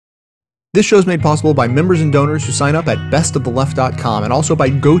This show is made possible by members and donors who sign up at bestoftheleft.com and also by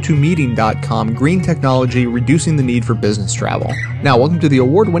GoToMeeting.com, green technology reducing the need for business travel. Now, welcome to the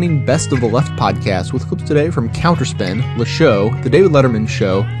award-winning Best of the Left podcast with clips today from Counterspin, Le Show, The David Letterman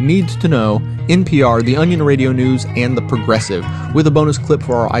Show, Needs to Know, NPR, The Onion Radio News, and The Progressive, with a bonus clip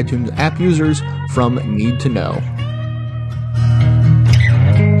for our iTunes app users from Need to Know.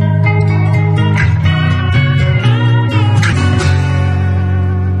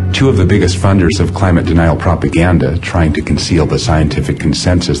 Two of the biggest funders of climate denial propaganda, trying to conceal the scientific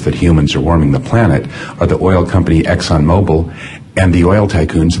consensus that humans are warming the planet, are the oil company ExxonMobil and the oil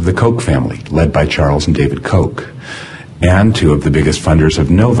tycoons of the Koch family, led by Charles and David Koch. And two of the biggest funders of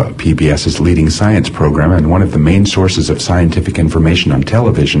NOVA, PBS's leading science program and one of the main sources of scientific information on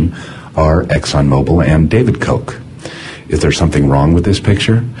television, are ExxonMobil and David Koch. Is there something wrong with this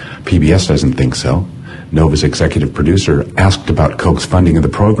picture? PBS doesn't think so. NOVA's executive producer, asked about Koch's funding of the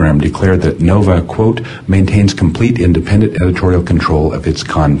program, declared that NOVA, quote, maintains complete independent editorial control of its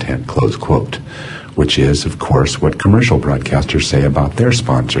content, close quote, which is, of course, what commercial broadcasters say about their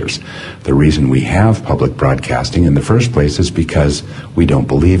sponsors. The reason we have public broadcasting in the first place is because we don't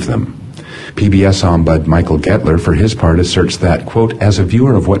believe them. PBS Ombud Michael Gettler, for his part, asserts that, quote, as a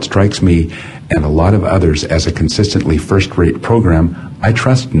viewer of what strikes me and a lot of others as a consistently first-rate program, I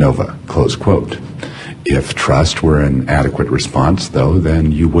trust NOVA, close quote. If trust were an adequate response, though,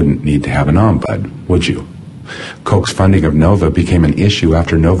 then you wouldn't need to have an ombud, would you? Koch's funding of NOVA became an issue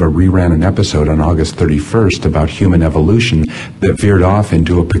after NOVA reran an episode on August 31st about human evolution that veered off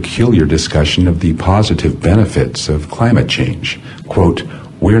into a peculiar discussion of the positive benefits of climate change. Quote,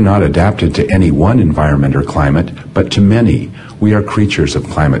 we're not adapted to any one environment or climate, but to many. We are creatures of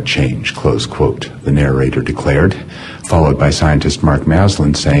climate change, close quote, the narrator declared, followed by scientist Mark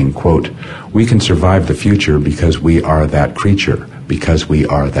Maslin saying, quote, we can survive the future because we are that creature, because we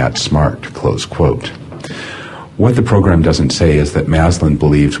are that smart, close quote. What the program doesn't say is that Maslin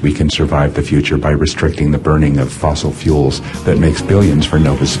believes we can survive the future by restricting the burning of fossil fuels that makes billions for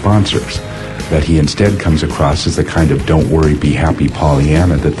NOVA's sponsors. That he instead comes across as the kind of don't worry, be happy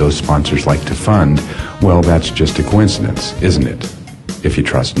Pollyanna that those sponsors like to fund, well, that's just a coincidence, isn't it? If you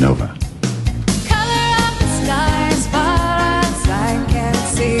trust NOVA.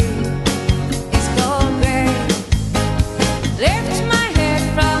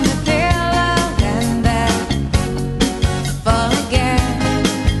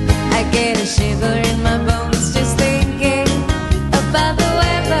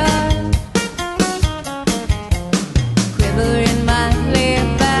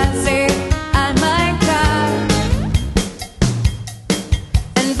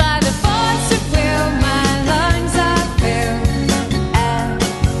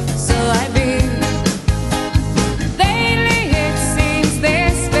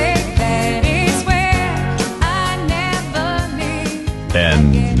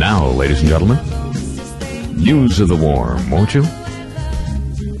 And now, ladies and gentlemen, news of the warm, won't you?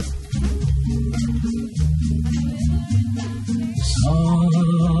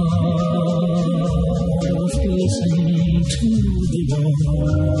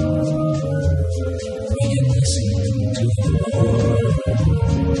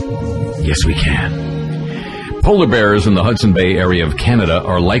 Yes, we can. Polar bears in the Hudson Bay area of Canada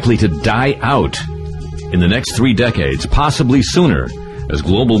are likely to die out in the next 3 decades, possibly sooner, as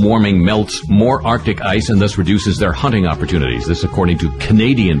global warming melts more Arctic ice and thus reduces their hunting opportunities. This according to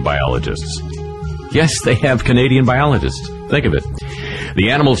Canadian biologists. Yes, they have Canadian biologists. Think of it. The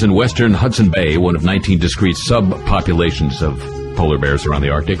animals in western Hudson Bay, one of 19 discrete subpopulations of polar bears around the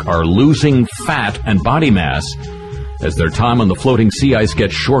Arctic, are losing fat and body mass as their time on the floating sea ice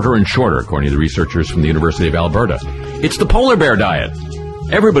gets shorter and shorter, according to the researchers from the University of Alberta. It's the polar bear diet.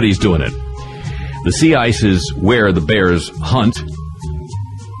 Everybody's doing it. The sea ice is where the bears hunt.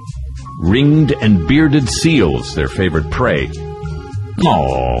 Ringed and bearded seals, their favorite prey.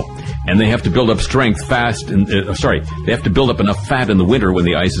 Oh, and they have to build up strength fast. They have to build up enough fat in the winter when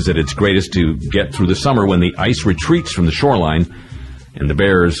the ice is at its greatest to get through the summer when the ice retreats from the shoreline and the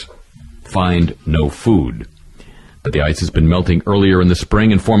bears find no food. But the ice has been melting earlier in the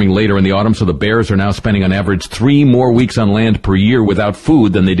spring and forming later in the autumn, so the bears are now spending on average 3 more weeks on land per year without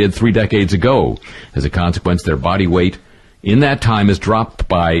food than they did 3 decades ago. As a consequence, their body weight in that time has dropped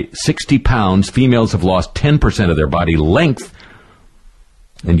by 60 pounds. Females have lost 10% of their body length.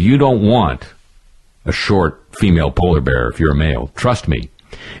 And you don't want a short female polar bear if you're a male. Trust me.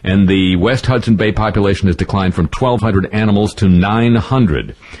 And the West Hudson Bay population has declined from 1,200 animals to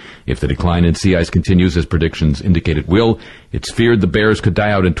 900. If the decline in sea ice continues, as predictions indicate it will, it's feared the bears could die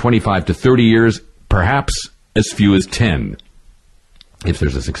out in 25 to 30 years, perhaps as few as 10. if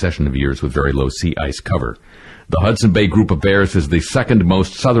there's a succession of years with very low sea ice cover. The Hudson Bay group of bears is the second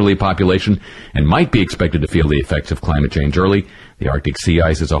most southerly population and might be expected to feel the effects of climate change early. The Arctic sea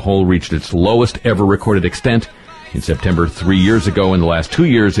ice as a whole reached its lowest ever recorded extent in September 3 years ago. In the last 2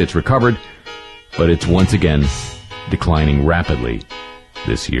 years, it's recovered, but it's once again declining rapidly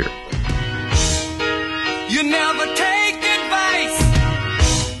this year. You never take advice.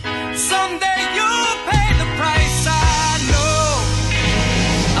 Someday you'll pay the price. I know.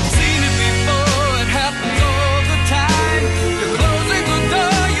 I've seen it before. It happens all the time. You're closing the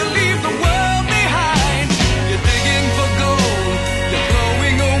door. You leave the world behind. You're digging for gold. You're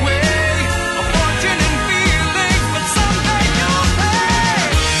throwing away a fortune and feelings, but someday you'll pay.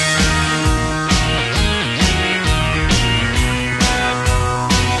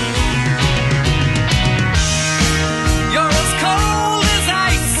 You're as cold as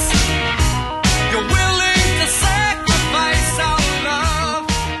ice. You're willing to sacrifice our love.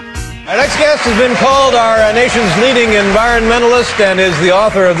 Our next guest has been called our nation's leading environmentalist and is the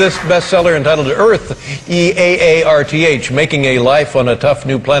author of this bestseller entitled Earth, E-A-A-R-T-H, Making a Life on a Tough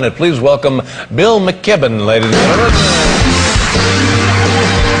New Planet. Please welcome Bill McKibben, ladies and gentlemen.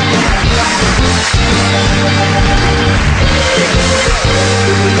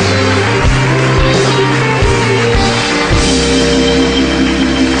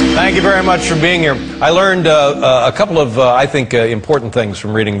 Thank you very much for being here. I learned a couple of, I think, important things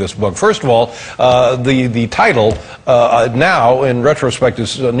from reading this book. First of all, the title now, in retrospect,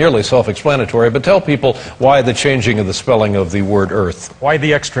 is nearly self-explanatory, but tell people why the changing of the spelling of the word Earth. Why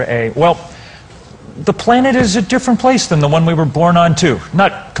the extra A? Well, the planet is a different place than the one we were born on, too.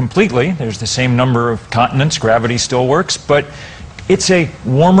 Not completely. There's the same number of continents. Gravity still works. But it's a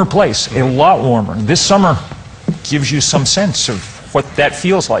warmer place, a lot warmer. This summer gives you some sense of what that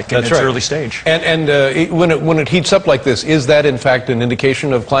feels like in its early stage. And when it heats up like this, is that in fact an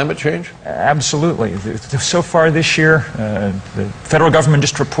indication of climate change? Absolutely. So far this year, the federal government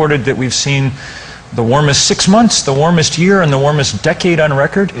just reported that we've seen the warmest 6 months, the warmest year, and the warmest decade on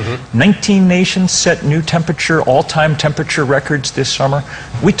record. 19 nations set new temperature, all-time temperature records this summer.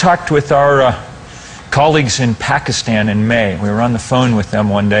 We talked with our colleagues in Pakistan in May. We were on the phone with them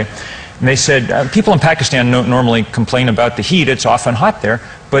one day. And they said, people in Pakistan don't normally complain about the heat. It's often hot there.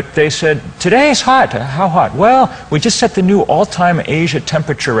 But they said, today's hot. How hot? Well, we just set the new all-time Asia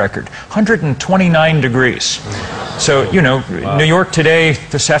temperature record, 129 degrees. So, you know, New York today,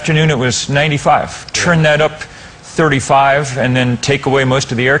 this afternoon, it was 95. Turn that up 35 and then take away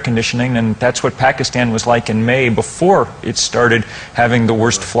most of the air conditioning, and that's what Pakistan was like in May before it started having the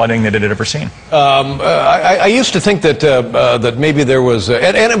worst flooding that it had ever seen. I used to think that that maybe there was,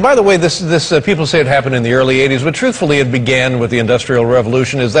 and by the way, this people say it happened in the early 80s, but truthfully it began with the Industrial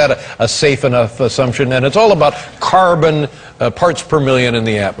Revolution. Is that a safe enough assumption? And it's all about carbon parts per million in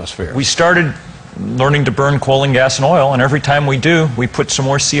the atmosphere. We started learning to burn coal and gas and oil, and every time we do, we put some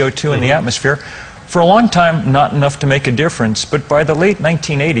more CO2 in the atmosphere. For a long time, not enough to make a difference, but by the late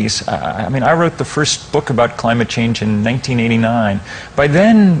 1980s, I wrote the first book about climate change in 1989. By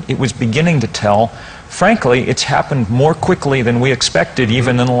then, it was beginning to tell. Frankly, it's happened more quickly than we expected,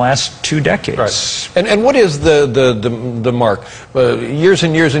 even in the last 2 decades. Right. And what is the mark? Years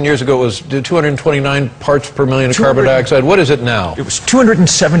and years and years ago, it was 229 parts per million of carbon dioxide. What is it now? It was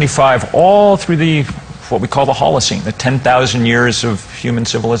 275 all through what we call the Holocene, the 10,000 years of human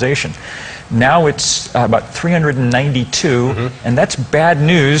civilization. Now it's about 392, and that's bad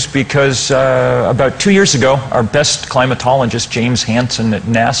news because about 2 years ago, our best climatologist, James Hansen at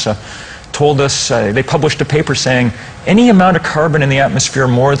NASA, told us, they published a paper saying any amount of carbon in the atmosphere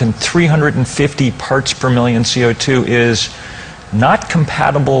more than 350 parts per million CO2 is not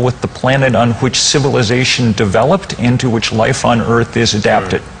compatible with the planet on which civilization developed and to which life on Earth is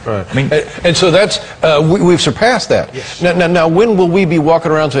adapted. Right. I mean, and so that's, we've surpassed that. Yes. Now, when will we be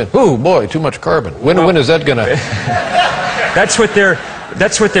walking around saying, oh boy, too much carbon? When is that going to...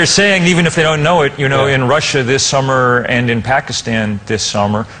 That's what they're saying, even if they don't know it. You know, in Russia this summer and in Pakistan this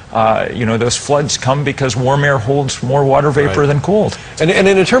summer, you know, those floods come because warm air holds more water vapor than cold. And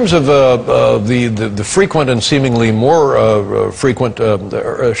in terms of the frequent and seemingly more frequent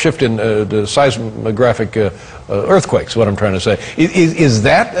shift in the seismographic earthquakes, what I'm trying to say, is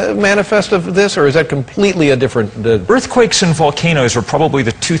that manifest of this, or is that completely a different... Earthquakes and volcanoes are probably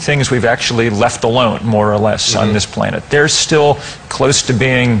the two things we've actually left alone, more or less, on this planet. They're still close to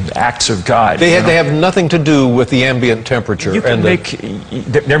being acts of God. They have nothing to do with the ambient temperature. You can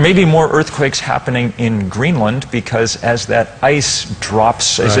there may be more earthquakes happening in Greenland because as that ice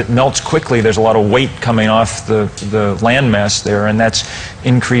drops, as it melts quickly, there's a lot of weight coming off the landmass there, and that's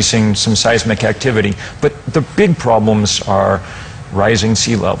increasing some seismic activity. But the big problems are rising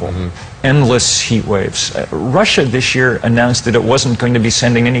sea level, endless heat waves. Russia this year announced that it wasn't going to be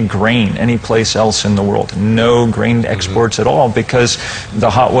sending any grain anyplace else in the world. No grain exports at all because the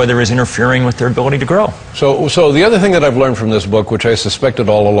hot weather is interfering with their ability to grow. So the other thing that I've learned from this book, which I suspected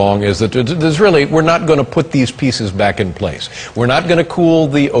all along, is that there's really, we're not going to put these pieces back in place. We're not going to cool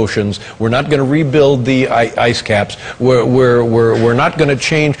the oceans. We're not going to rebuild the ice caps. We're not going to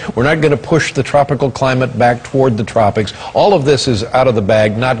change. We're not going to push the tropical climate back toward the tropics. All of this is out of the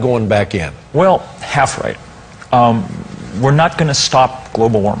bag, not going back in. Well, half right. We're not going to stop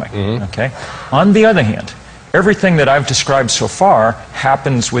global warming, okay? On the other hand, everything that I've described so far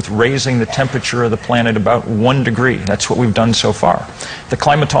happens with raising the temperature of the planet about 1 degree. That's what we've done so far. The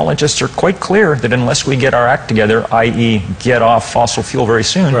climatologists are quite clear that unless we get our act together, i.e. get off fossil fuel very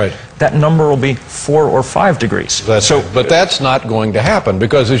soon, that number will be 4 or 5 degrees. But that's not going to happen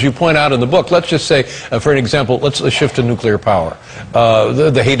because, as you point out in the book, let's just say, for an example, let's shift to nuclear power.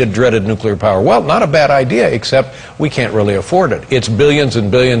 The hated, dreaded nuclear power. Well, not a bad idea, except we can't really afford it. It's billions and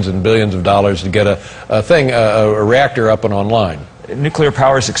billions and billions of dollars to get a reactor up and online. Nuclear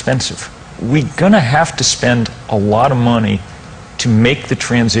power is expensive. We're going to have to spend a lot of money to make the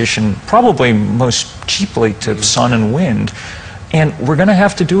transition, probably most cheaply, to sun and wind. And we're going to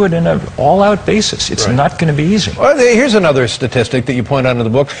have to do it in an all-out basis. It's not going to be easy. Well, here's another statistic that you point out in the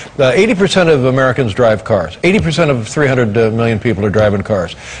book. 80% of Americans drive cars. 80% of 300 million people are driving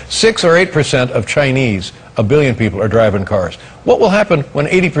cars. 6 or 8% of Chinese, 1 billion people, are driving cars. What will happen when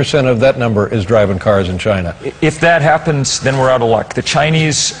 80% of that number is driving cars in China? If that happens, then we're out of luck. The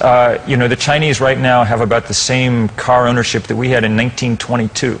Chinese, the Chinese right now have about the same car ownership that we had in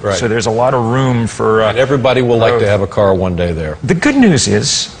 1922. So there's a lot of room for... and everybody will like to have a car one day there. The good news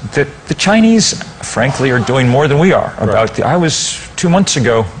is that the Chinese, frankly, are doing more than we are. I was 2 months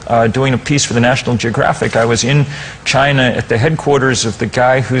ago doing a piece for the National Geographic. I was in China at the headquarters of the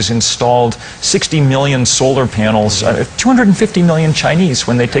guy who's installed 60 million solar panels, 250 million Chinese,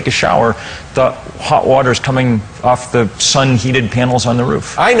 when they take a shower, the hot water is coming off the sun-heated panels on the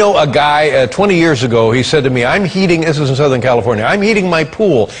roof. I know a guy, 20 years ago, he said to me, this is in Southern California, I'm heating my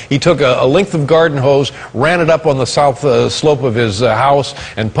pool. He took a length of garden hose, ran it up on the south slope of his house,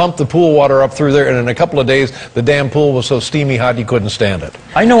 and pumped the pool water up through there, and in a couple of days, the damn pool was so steamy hot he couldn't stand it.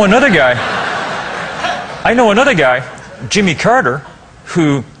 I know another guy, Jimmy Carter,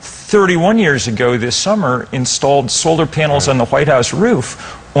 who 31 years ago this summer installed solar panels on the White House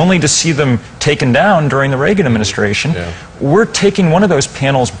roof, only to see them taken down during the Reagan administration. We're taking one of those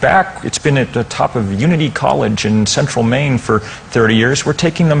panels back. It's been at the top of Unity College in central Maine for 30 years. We're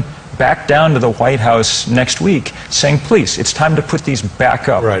taking them back down to the White House next week, saying, please, it's time to put these back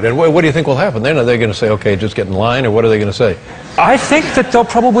up. Right, and what do you think will happen then? Are they going to say, okay, just get in line, or what are they going to say? I think that they'll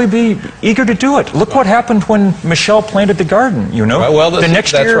probably be eager to do it. Look what happened when Michelle planted the garden, you know? Well, the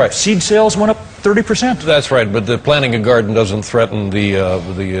next year, seed sales went up 30%. That's right, but the planting a garden doesn't threaten the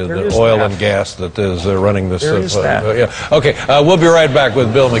oil and gas that is running this. There is that. Yeah. Okay, we'll be right back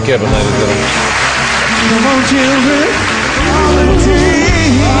with Bill McKibben, ladies and gentlemen.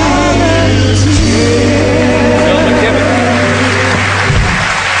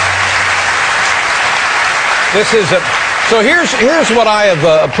 This is so here's what I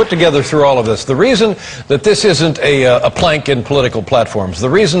have put together through all of this. The reason that this isn't a plank in political platforms, the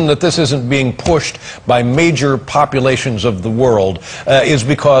reason that this isn't being pushed by major populations of the world is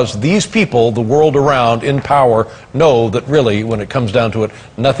because these people, the world around, in power, know that really, when it comes down to it,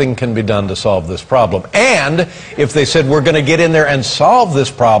 nothing can be done to solve this problem. And if they said, we're going to get in there and solve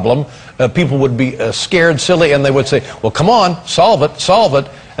this problem, people would be scared, silly, and they would say, well, come on, solve it.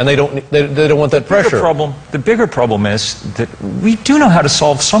 And they don't want that pressure. The bigger problem is that we do know how to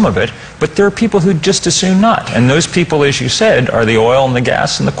solve some of it, but there are people who just as soon not. And those people, as you said, are the oil and the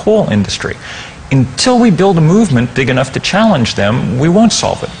gas and the coal industry. Until we build a movement big enough to challenge them, we won't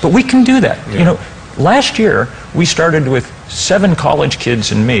solve it. But we can do that. Yeah. You know, last year, we started with 7 college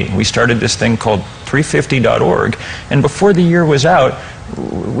kids and me. We started this thing called 350.org, and before the year was out,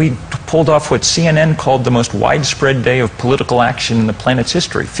 we pulled off what CNN called the most widespread day of political action in the planet's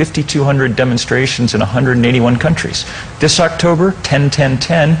history. 5,200 demonstrations in 181 countries. This October,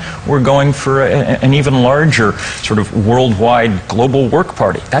 10-10-10, we're going for an even larger sort of worldwide global work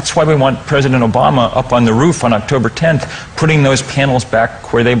party. That's why we want President Obama up on the roof on October 10th, putting those panels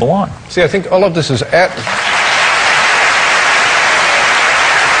back where they belong. See, I think all of this is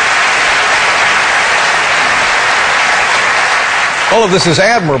all of this is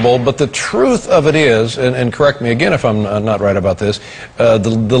admirable, but the truth of it is, and correct me again if I'm not right about this, the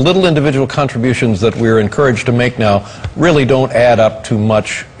little individual contributions that we're encouraged to make now really don't add up to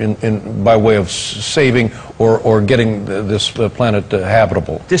much by way of saving or getting this planet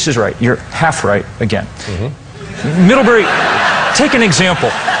habitable. This is right. You're half right again. Middlebury, take an example.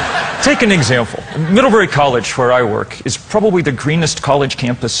 Take an example. Middlebury College, where I work, is probably the greenest college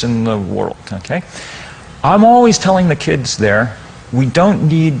campus in the world, okay? I'm always telling the kids there, we don't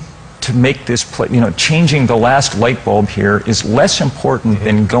need to make this, changing the last light bulb here is less important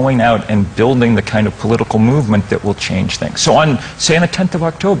than going out and building the kind of political movement that will change things. So on, say on the 10th of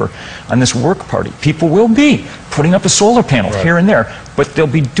October, on this work party, people will be putting up a solar panel here and there, but they'll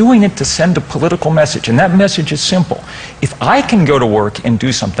be doing it to send a political message, and that message is simple. If I can go to work and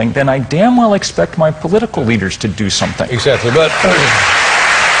do something, then I damn well expect my political leaders to do something. Exactly, but...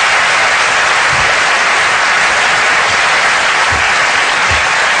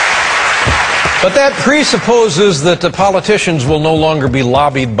 But that presupposes that the politicians will no longer be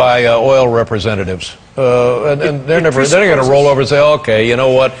lobbied by oil representatives. And they're going to roll over and say, okay, you know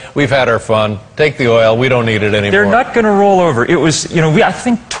what, we've had our fun, take the oil, we don't need it anymore. They're not going to roll over. It was, I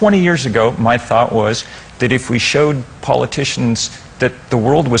think 20 years ago, my thought was that if we showed politicians that the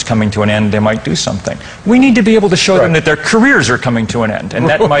world was coming to an end, they might do something. We need to be able to show them that their careers are coming to an end, and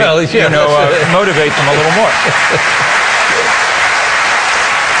that might, motivate them a little more.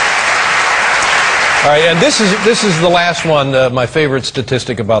 All right, and this is the last one, my favorite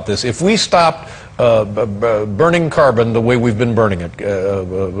statistic about this. If we stopped burning carbon the way we've been burning it,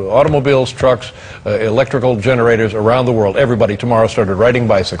 automobiles, trucks, electrical generators around the world, everybody tomorrow started riding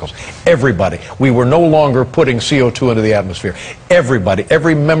bicycles. Everybody. We were no longer putting CO2 into the atmosphere. Everybody,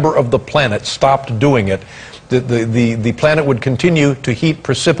 every member of the planet stopped doing it. The planet would continue to heat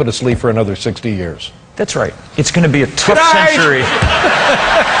precipitously for another 60 years. That's right. It's going to be a tough century.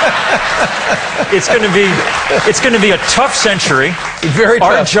 It's going to be a tough century. Very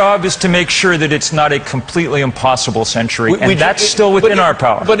tough. Our job is to make sure that it's not a completely impossible century, and that's still within our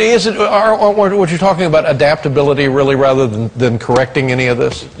power. But is it what you're talking about adaptability really rather than correcting any of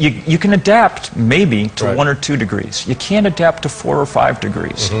this? You can adapt maybe to 1 or 2 degrees. You can't adapt to 4 or 5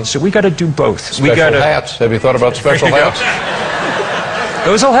 degrees. So we got to do both. Special hats. Have you thought about special hats?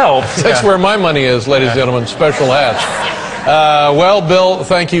 Those will help. That's where my money is, ladies and gentlemen, special hats. Well, Bill,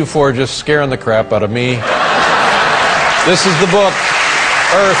 thank you for just scaring the crap out of me. This is the book,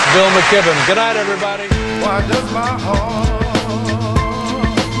 Earth, Bill McKibben. Good night, everybody. Why does my heart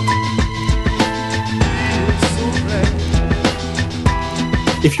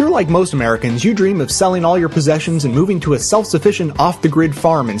If you're like most Americans, you dream of selling all your possessions and moving to a self-sufficient off-the-grid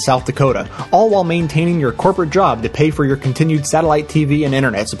farm in South Dakota, all while maintaining your corporate job to pay for your continued satellite TV and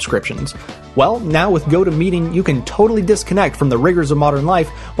internet subscriptions. Well, now with GoToMeeting, you can totally disconnect from the rigors of modern life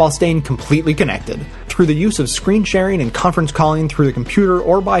while staying completely connected. Through the use of screen sharing and conference calling through the computer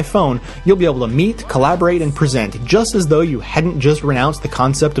or by phone, you'll be able to meet, collaborate, and present just as though you hadn't just renounced the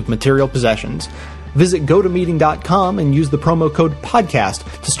concept of material possessions. Visit GoToMeeting.com and use the promo code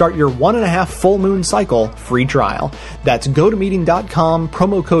PODCAST to start your 1.5 full moon cycle free trial. That's GoToMeeting.com,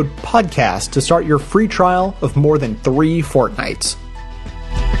 promo code PODCAST to start your free trial of more than 3 fortnights.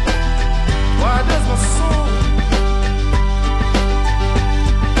 Why does my soul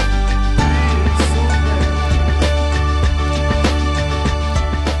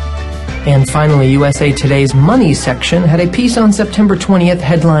And finally, USA Today's Money section had a piece on September 20th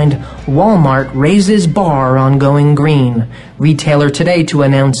headlined, Walmart Raises Bar on Going Green. Retailer today to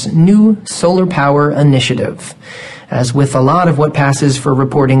announce new solar power initiative. As with a lot of what passes for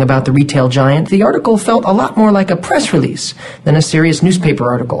reporting about the retail giant, the article felt a lot more like a press release than a serious newspaper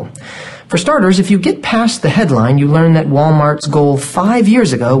article. For starters, if you get past the headline, you learn that Walmart's goal 5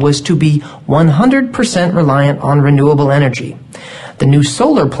 years ago was to be 100% reliant on renewable energy. The new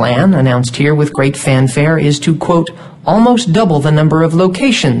solar plan, announced here with great fanfare, is to, quote, almost double the number of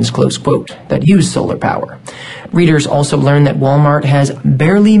locations, close quote, that use solar power. Readers also learn that Walmart has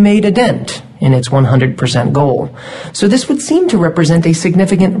barely made a dent in its 100% goal. So this would seem to represent a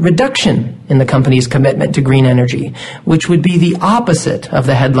significant reduction in the company's commitment to green energy, which would be the opposite of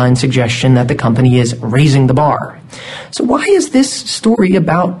the headline suggestion that the company is raising the bar. So why is this story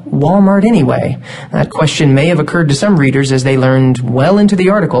about Walmart anyway? That question may have occurred to some readers as they learned well into the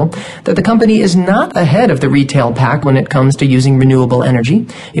article that the company is not ahead of the retail pack when it comes to using renewable energy.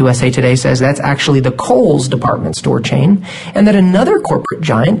 USA Today says that's actually the Kohl's department store chain, and that another corporate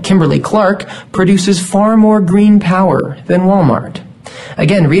giant, Kimberly-Clark, produces far more green power than Walmart.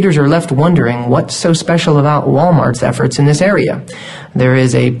 Again, readers are left wondering what's so special about Walmart's efforts in this area. There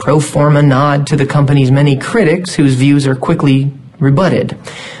is a pro forma nod to the company's many critics whose views are quickly rebutted.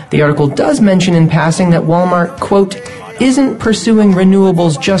 The article does mention in passing that Walmart, quote, isn't pursuing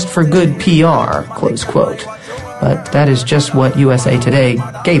renewables just for good PR, close quote. But that is just what USA Today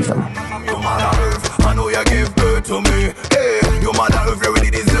gave them. I know you give birth to me. Hey, your mother earth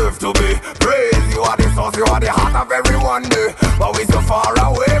really deserve to be praised. You are the source, you are the heart of everyone. But we so far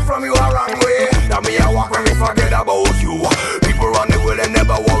away from you a wrong way. That me I walk when we forget about you. People run the world and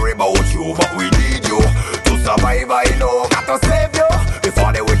never worry about you. But we need you to survive, I know. Got to save you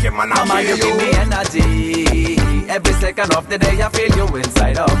before the wicked man Mama, you give me energy. Every second of the day I feel you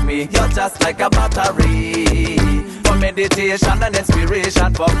inside of me. You're just like a battery for meditation and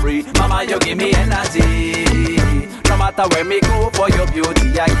inspiration for free. Mama, you give me energy. No matter where me go, for your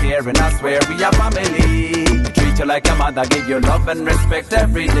beauty I care, and I swear we are family. Treat you like a mother, give you love and respect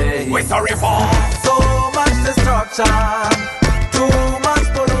every day. We're sorry for so much destruction, too much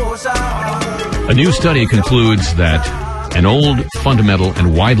pollution. A new study concludes that an old, fundamental,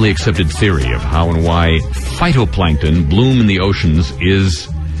 and widely accepted theory of how and why phytoplankton bloom in the oceans is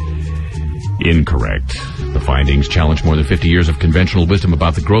incorrect. The findings challenge more than 50 years of conventional wisdom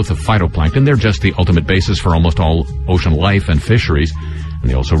about the growth of phytoplankton. They're just the ultimate basis for almost all ocean life and fisheries. And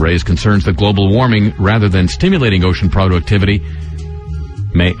they also raise concerns that global warming, rather than stimulating ocean productivity,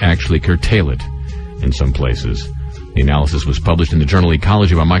 may actually curtail it in some places. The analysis was published in the journal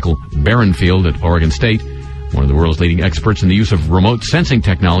Ecology by Michael Barenfield at Oregon State, one of the world's leading experts in the use of remote sensing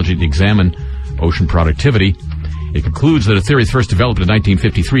technology to examine ocean productivity. It concludes that a theory first developed in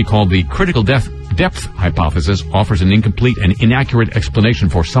 1953 called the critical depth hypothesis offers an incomplete and inaccurate explanation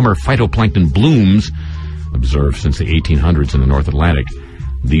for summer phytoplankton blooms observed since the 1800s in the North Atlantic.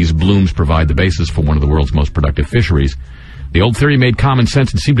 These blooms provide the basis for one of the world's most productive fisheries. The old theory made common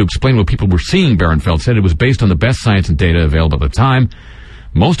sense and seemed to explain what people were seeing, Barenfeld said. It was based on the best science and data available at the time,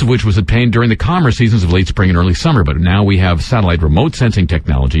 most of which was obtained during the calmer seasons of late spring and early summer. But now we have satellite remote sensing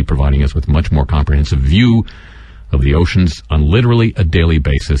technology providing us with much more comprehensive view of the oceans on literally a daily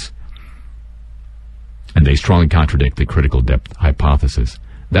basis. And they strongly contradict the critical depth hypothesis.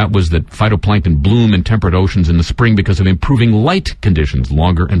 That was that phytoplankton bloom in temperate oceans in the spring because of improving light conditions,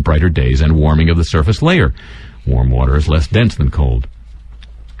 longer and brighter days, and warming of the surface layer. Warm water is less dense than cold.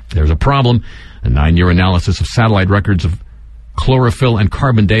 There's a problem. A 9-year analysis of satellite records of chlorophyll and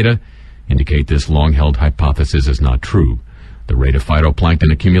carbon data indicate this long-held hypothesis is not true. The rate of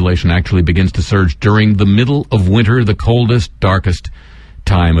phytoplankton accumulation actually begins to surge during the middle of winter, the coldest, darkest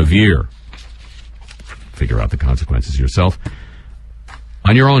time of year. Figure out the consequences yourself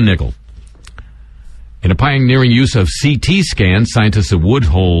on your own nickel. In a pioneering use of CT scans, scientists at Woods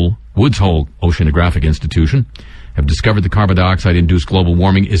Hole Oceanographic Institution have discovered that carbon dioxide-induced global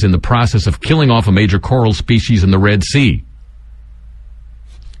warming is in the process of killing off a major coral species in the Red Sea.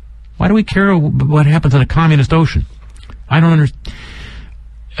 Why do we care what happens in a communist ocean? I don't understand.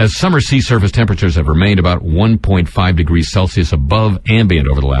 As summer sea surface temperatures have remained about 1.5 degrees Celsius above ambient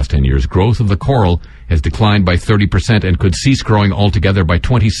over the last 10 years, growth of the coral has declined by 30% and could cease growing altogether by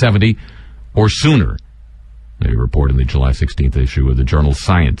 2070 or sooner. They report in the July 16th issue of the journal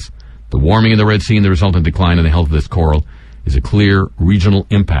Science. The warming in the Red Sea and the resultant decline in the health of this coral is a clear regional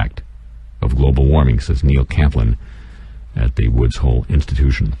impact of global warming, says Neil Camplin at the Woods Hole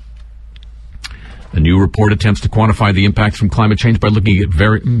Institution. A new report attempts to quantify the impacts from climate change by looking at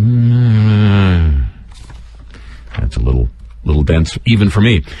that's a little dense, even for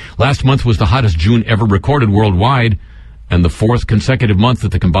me. Last month was the hottest June ever recorded worldwide, and the fourth consecutive month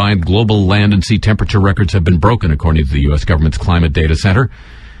that the combined global land and sea temperature records have been broken, according to the U.S. government's Climate Data Center.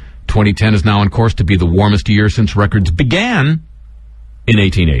 2010 is now on course to be the warmest year since records began in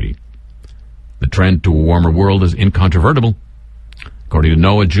 1880. The trend to a warmer world is incontrovertible. According to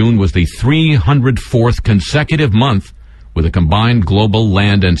NOAA, June was the 304th consecutive month with a combined global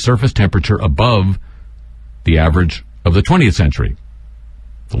land and surface temperature above the average of the 20th century.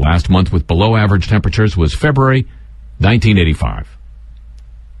 The last month with below average temperatures was February 1985.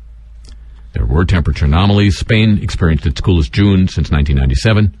 There were temperature anomalies. Spain experienced its coolest June since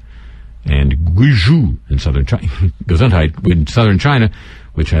 1997, and Guizhou in southern China, Gesundheit in southern China,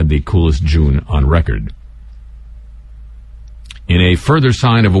 which had the coolest June on record. In a further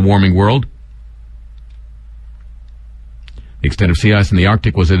sign of a warming world, the extent of sea ice in the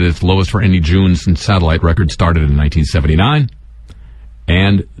Arctic was at its lowest for any June since satellite records started in 1979,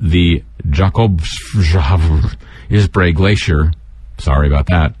 and the Jakobshavn Glacier, sorry about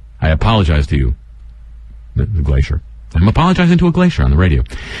that, I apologize to you, the glacier. I'm apologizing to a glacier on the radio.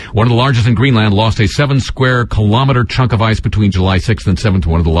 One of the largest in Greenland lost a 7-square-kilometer chunk of ice between July 6th and 7th,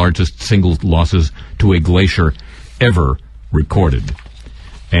 one of the largest single losses to a glacier ever recorded.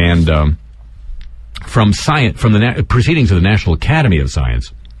 And from the proceedings of the National Academy of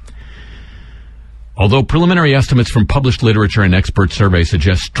Science. Although preliminary estimates from published literature and expert surveys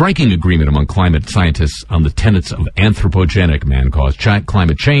suggest striking agreement among climate scientists on the tenets of anthropogenic man-caused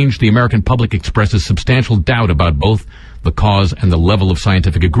climate change, the American public expresses substantial doubt about both the cause and the level of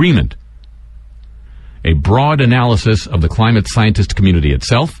scientific agreement. A broad analysis of the climate scientist community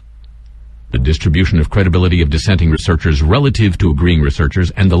itself, the distribution of credibility of dissenting researchers relative to agreeing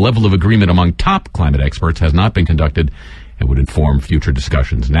researchers, and the level of agreement among top climate experts has not been conducted and would inform future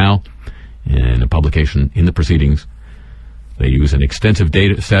discussions. Now, in a publication in the proceedings, they use an extensive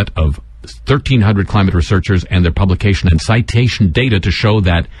data set of 1,300 climate researchers and their publication and citation data to show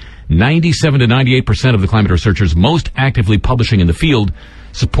that 97 to 98% of the climate researchers most actively publishing in the field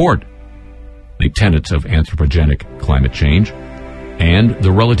support the tenets of anthropogenic climate change, and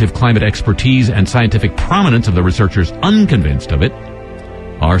the relative climate expertise and scientific prominence of the researchers unconvinced of it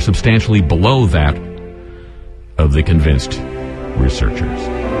are substantially below that of the convinced researchers.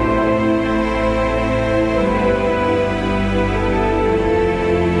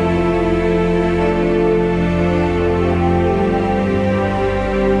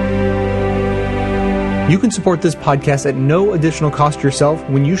 You can support this podcast at no additional cost yourself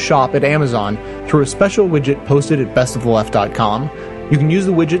when you shop at Amazon through a special widget posted at bestoftheleft.com. You can use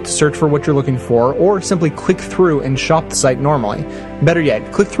the widget to search for what you're looking for, or simply click through and shop the site normally. Better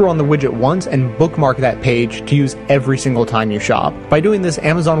yet, click through on the widget once and bookmark that page to use every single time you shop. By doing this,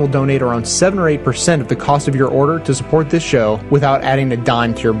 Amazon will donate around 7 or 8% of the cost of your order to support this show without adding a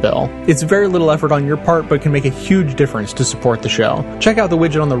dime to your bill. It's very little effort on your part, but can make a huge difference to support the show. Check out the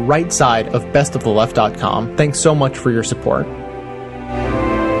widget on the right side of bestoftheleft.com. Thanks so much for your support.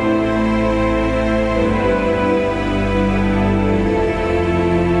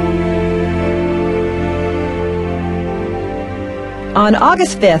 On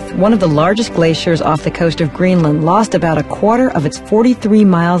August 5th, one of the largest glaciers off the coast of Greenland lost about a quarter of its 43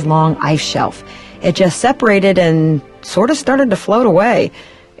 miles long ice shelf. It just separated and sort of started to float away.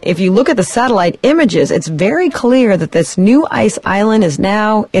 If you look at the satellite images, it's very clear that this new ice island is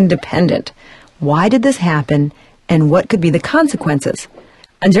now independent. Why did this happen, and what could be the consequences?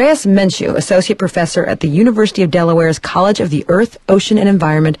 Andreas Menschu, associate professor at the University of Delaware's College of the Earth, Ocean, and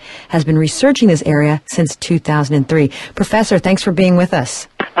Environment, has been researching this area since 2003. Professor, thanks for being with us.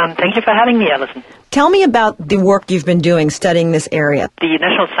 Thank you for having me, Alison. Tell me about the work you've been doing studying this area. The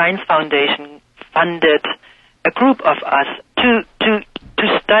National Science Foundation funded a group of us to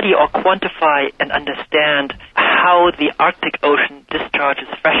study or quantify and understand how the Arctic Ocean discharges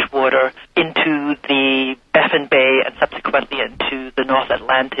fresh water into the Baffin Bay and subsequently into the North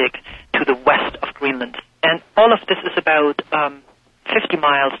Atlantic to the west of Greenland. And all of this is about 50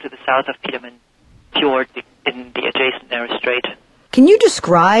 miles to the south of Petermann Fjord in the adjacent Narrow Strait. Can you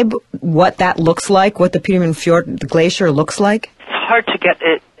describe what that looks like, what the Petermann Fjord, the glacier, looks like? It's hard to get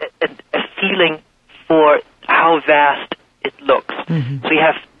a feeling for how vast it looks. Mm-hmm. So you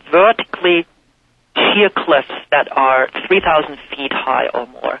have vertically sheer cliffs that are 3,000 feet high or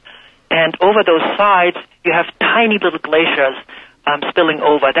more. And over those sides, you have tiny little glaciers spilling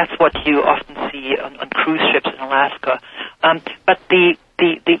over. That's what you often see on cruise ships in Alaska. But the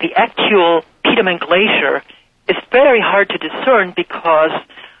actual Petermann Glacier is very hard to discern because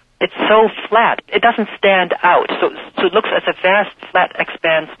it's so flat. It doesn't stand out. So it looks as a vast flat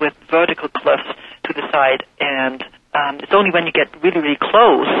expanse with vertical cliffs to the side. And it's only when you get really, really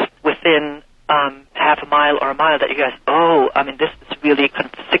close, within half a mile or a mile, that you guys, this is really kind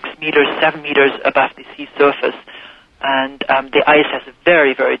of 6 meters, 7 meters above the sea surface. And the ice has a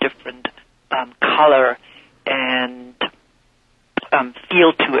very, very different color and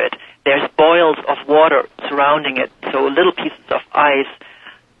feel to it. There's boils of water surrounding it, so little pieces of ice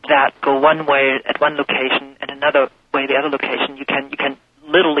that go one way at one location and another way the other location. You can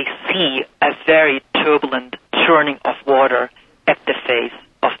literally see a very turbulent churning of water at the face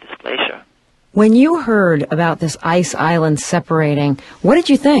of this glacier. When you heard about this ice island separating, what did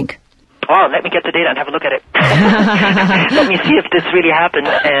you think? Oh, let me get the data and have a look at it. Let me see if this really happened.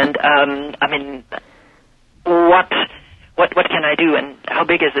 And what can I do, and how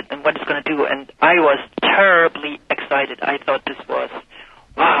big is it, and what it's going to do? And I was terribly excited. I thought this was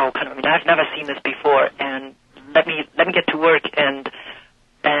wow. I've never seen this before. And let me get to work and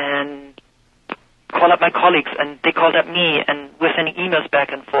call up my colleagues, and they called up me, and we're sending emails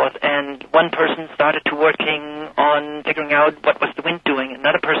back and forth. And one person started to working on figuring out what was the wind doing.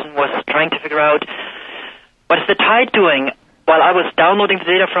 Another person was trying to figure out what is the tide doing. While I was downloading the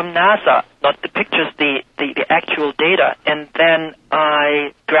data from NASA, not the pictures, the actual data, and then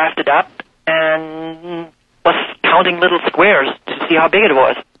I drafted up and was counting little squares to see how big it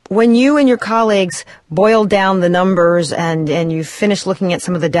was. when you and your colleagues boiled down the numbers and you finished looking at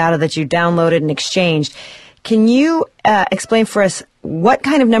some of the data that you downloaded and exchanged, can you explain for us what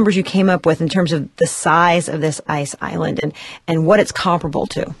kind of numbers you came up with in terms of the size of this ice island and what it's comparable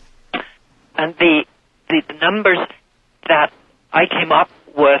to? And the numbers that I came up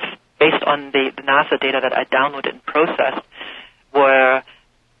with based on the NASA data that I downloaded and processed were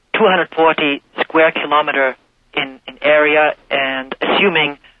 240 square kilometer in area, and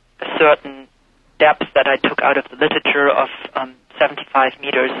assuming a certain depth that I took out of the literature of 75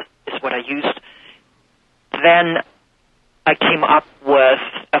 meters is what I used. Then I came up with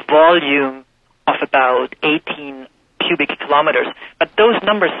a volume of about 18 cubic kilometers. But those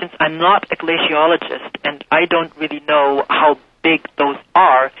numbers, since I'm not a glaciologist and I don't really know how big those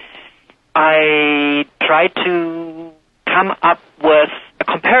are, I tried to come up with a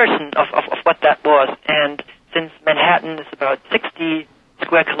comparison of what that was. And since Manhattan is about 60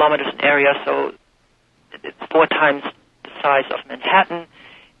 square kilometers in area, so it's 4 times the size of Manhattan,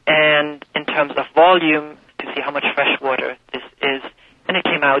 and in terms of volume, to see how much fresh water this is, and it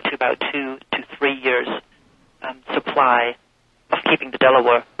came out to about 2 to 3 years supply of keeping the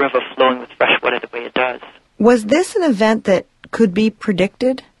Delaware River flowing with fresh water the way it does. Was this an event that could be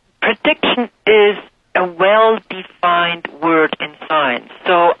predicted? Prediction is a well-defined word in science.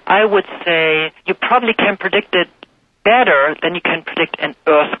 So I would say you probably can predict it better than you can predict an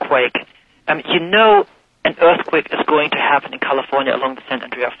earthquake. You know an earthquake is going to happen in California along the San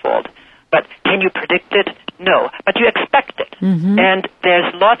Andreas Fault. But can you predict it? No. But you expect it. Mm-hmm. And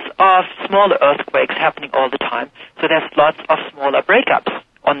there's lots of smaller earthquakes happening all the time. So there's lots of smaller breakups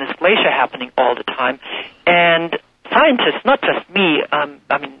on this glacier happening all the time. And scientists, not just me,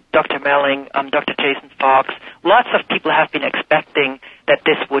 Dr. Melling, Dr. Jason Fox, lots of people have been expecting that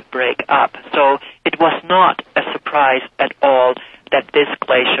this would break up. So it was not a surprise at all that this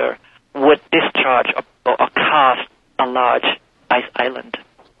glacier would discharge or carve a large ice island.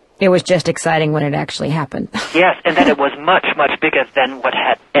 It was just exciting when it actually happened. Yes, and that it was much, much bigger than what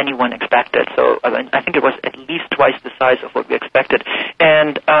had anyone expected. So I think it was at least twice the size of what we expected.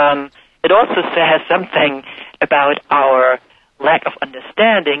 And it also says something about our lack of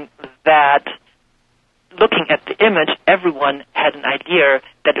understanding that looking at the image, everyone had an idea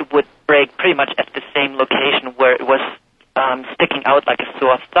that it would break pretty much at the same location where it was sticking out like a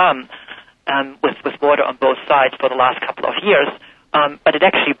sore thumb with water on both sides for the last couple of years. But it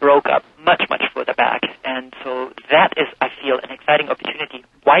actually broke up much, much further back. And so that is, I feel, an exciting opportunity.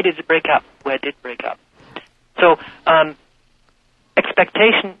 Why did it break up? Where did it break up? So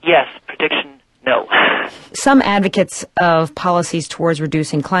expectation, yes. Prediction, no. Some advocates of policies towards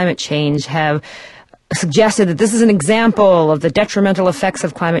reducing climate change have suggested that this is an example of the detrimental effects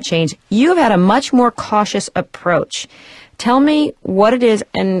of climate change. You've had a much more cautious approach. Tell me what it is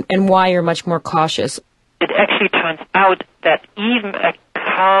and why you're much more cautious. It actually turns out that even a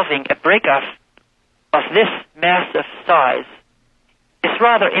carving, a breakup of this massive size is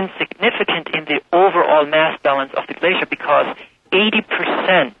rather insignificant in the overall mass balance of the glacier because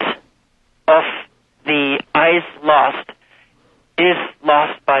 80% of the ice lost is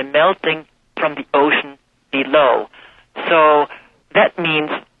lost by melting from the ocean below. So that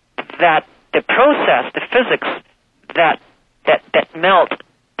means that the process, the physics that melt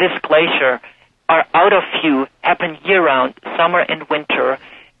this glacier are out of view, happen year-round, summer and winter,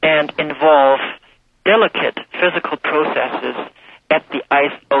 and involve delicate physical processes at the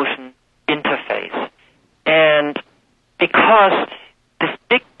ice-ocean interface. And because this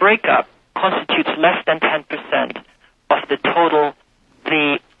big breakup constitutes less than 10% of the total,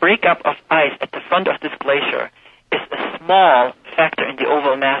 the breakup of ice at the front of this glacier is a small factor in the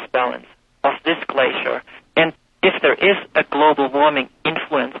overall mass balance of this glacier. And if there is a global warming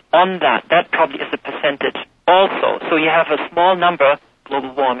influence on that, that probably is a percentage also. So you have a small number,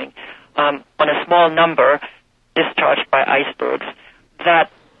 global warming, on a small number discharged by icebergs that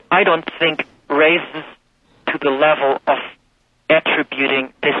I don't think raises to the level of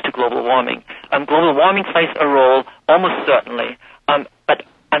attributing this to global warming. Global warming plays a role, almost certainly, but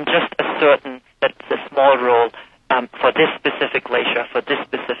I'm just as certain that it's a small role for this specific glacier, for this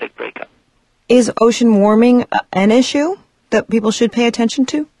specific breakup. Is ocean warming an issue that people should pay attention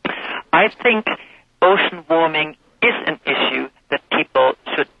to? I think ocean warming is an issue that people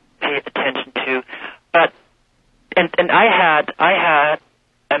should pay attention to. But and I had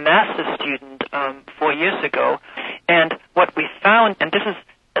a master's student 4 years ago, and what we found, and this is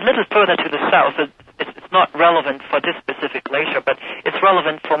a little further to the south, it's not relevant for this specific glacier, but it's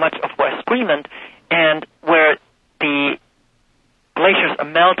relevant for much of West Greenland, and where the glaciers are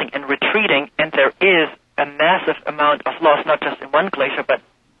melting and retreating, and there is a massive amount of loss, not just in one glacier, but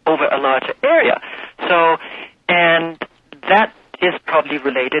over a larger area. So, and that is probably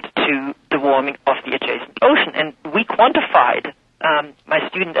related to the warming of the adjacent ocean. And we quantified, my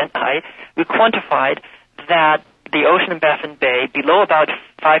student and I, we quantified that the ocean in Baffin Bay, below about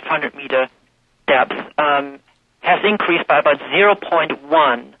 500 meter depth, has increased by about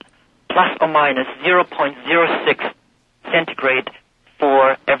 0.1 plus or minus 0.06 centigrade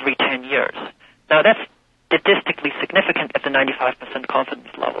for every 10 years. Now that's statistically significant at the 95% confidence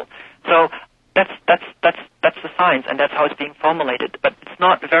level. So that's the science, and that's how it's being formulated. But it's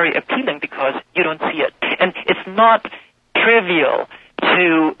not very appealing because you don't see it. And it's not trivial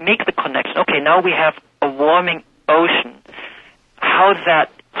to make the connection. Okay, now we have a warming ocean. How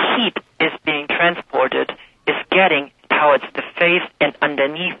that heat is being transported is getting towards the face and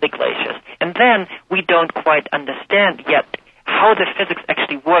underneath the glaciers. And then we don't quite understand yet how the physics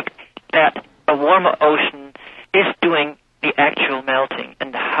actually work that a warmer ocean is doing the actual melting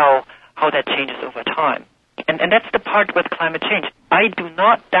and how that changes over time. And that's the part with climate change. I do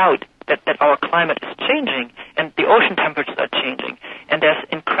not doubt that our climate is changing and the ocean temperatures are changing. And there's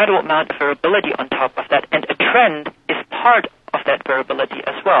incredible amount of variability on top of that. And a trend is part of that variability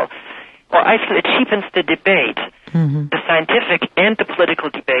as well. Or I feel it cheapens the debate, the scientific and the political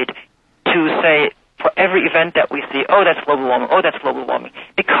debate, to say for every event that we see, oh, that's global warming, oh, that's global warming.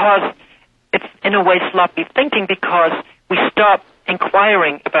 Because it's in a way sloppy thinking because we stop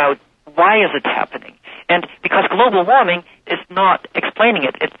inquiring about why is it happening. And because global warming is not explaining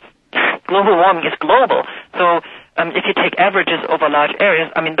it, global warming is global. So if you take averages over large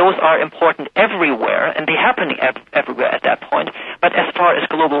areas, I mean, those are important everywhere, and they're happening everywhere at that point. But as far as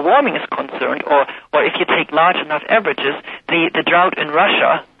global warming is concerned, or if you take large enough averages, the drought in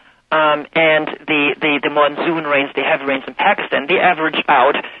Russia and the monsoon rains, the heavy rains in Pakistan, they average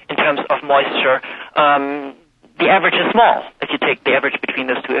out in terms of moisture. The average is small if you take the average between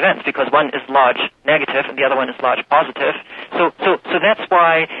those two events, because one is large negative and the other one is large positive. So that's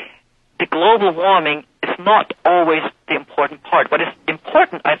why the global warming is not always the important part. What is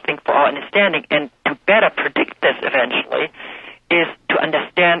important, I think, for our understanding and to better predict this eventually is to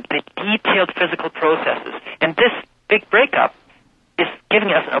understand the detailed physical processes. And this big breakup is giving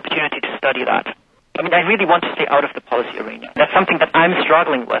us an opportunity to study that. I mean, I really want to stay out of the policy arena. That's something that I'm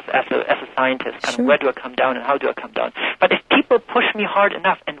struggling with as a scientist. Kind of where do I come down and how do I come down? But if people push me hard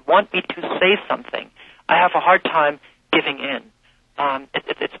enough and want me to say something, I have a hard time giving in.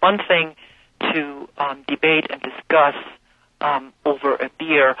 It's one thing to debate and discuss over a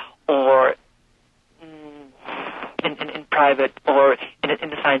beer or in private or in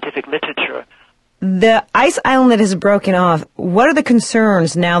the scientific literature. The ice island that has broken off, what are the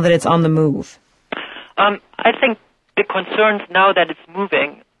concerns now that it's on the move? I think the concerns now that it's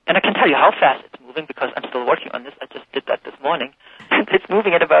moving, and I can tell you how fast it's moving because I'm still working on this. I just did that this morning. It's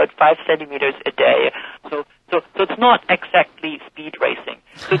moving at about 5 centimeters a day. So it's not exactly speed racing.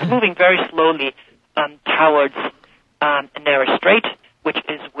 So it's moving very slowly towards Narrow Strait, which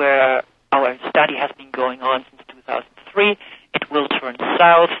is where our study has been going on since 2003. It will turn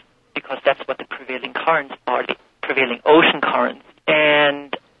south because that's what the prevailing currents are, the prevailing ocean currents.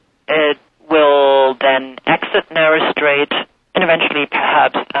 And it will then exit Narrow Strait and eventually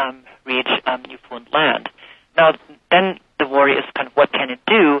perhaps reach Newfoundland. Now, then the worry is kind of what can it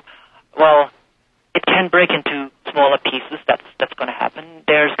do? Well, it can break into smaller pieces. That's going to happen.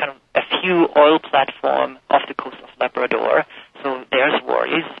 There's kind of a few oil platforms off the coast of Labrador, so there's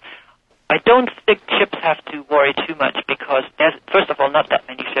worries. I don't think ships have to worry too much because there's, first of all, not that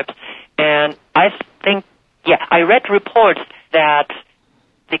many ships. And I think, I read reports that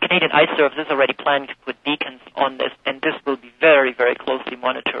the Canadian Ice Service is already planning to put beacons on this, and this will be very, very closely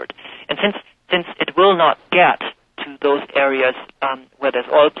monitored. And since it will not get to those areas where there's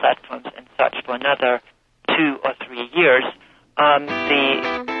oil platforms and such for another 2 or 3 years, the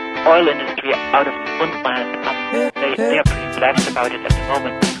oil industry out of Newfoundland, they are pretty relaxed about it at the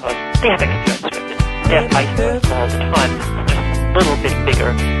moment because they have experience with it. They have icebergs all the time, just a little bit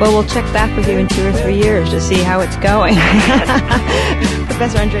bigger. Well, we'll check back with you in 2 or 3 years to see how it's going.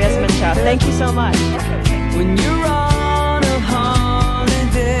 Professor Andreas Menchoff, thank you so much. When you're on a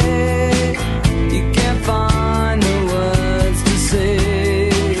holiday, you can't find the words to say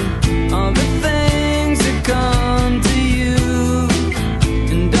all the things that come to you,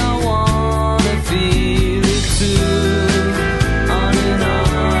 and I wanna feel it too. On an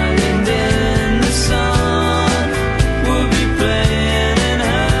island in the sun, we'll be playing and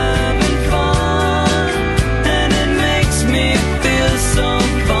having fun, and it makes me feel so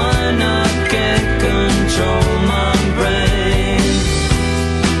fine I can't control my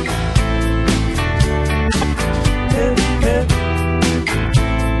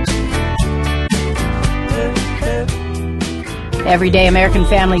Every day, American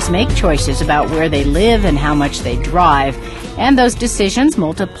families make choices about where they live and how much they drive. And those decisions,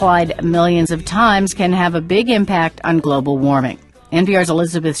 multiplied millions of times, can have a big impact on global warming. NPR's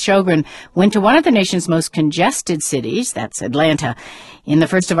Elizabeth Sjogren went to one of the nation's most congested cities, that's Atlanta. In the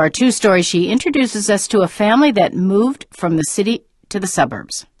first of our two stories, she introduces us to a family that moved from the city to the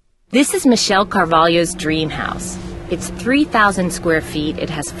suburbs. This is Michelle Carvalho's dream house. It's 3,000 square feet. It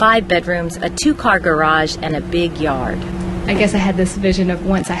has 5 bedrooms, a 2-car garage, and a big yard. I guess I had this vision of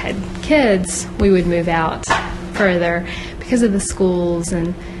once I had kids, we would move out further because of the schools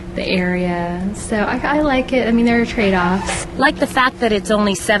and the area. So I like it. I mean, there are trade-offs. Like the fact that it's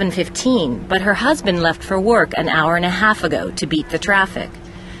only 7:15, but her husband left for work an hour and a half ago to beat the traffic.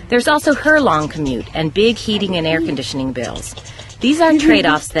 There's also her long commute and big heating and air conditioning bills. These are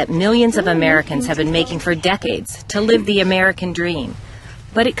trade-offs that millions of Americans have been making for decades to live the American dream.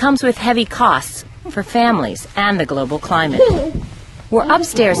 But it comes with heavy costs for families and the global climate. We're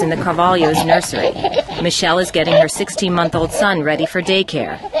upstairs in the Carvalho's nursery. Michelle is getting her 16-month-old son ready for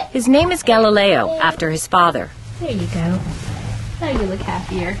daycare. His name is Galileo, after his father. There you go. Now you look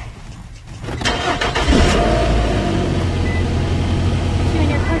happier. You in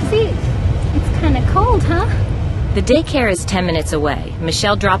your car seat? It's kind of cold, huh? The daycare is 10 minutes away.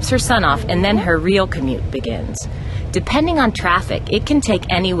 Michelle drops her son off, and then her real commute begins. Depending on traffic, it can take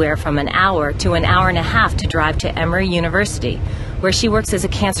anywhere from an hour to an hour and a half to drive to Emory University, where she works as a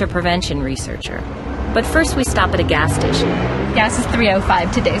cancer prevention researcher. But first we stop at a gas station. Gas is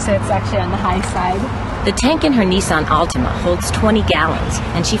 $3.05 today, so it's actually on the high side. The tank in her Nissan Altima holds 20 gallons,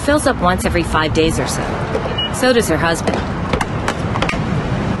 and she fills up once every 5 days or so. So does her husband.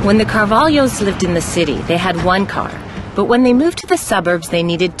 When the Carvalhos lived in the city, they had 1 car. But when they moved to the suburbs, they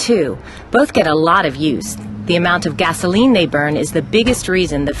needed 2. Both get a lot of use. The amount of gasoline they burn is the biggest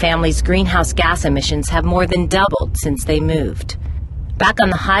reason the family's greenhouse gas emissions have more than doubled since they moved. Back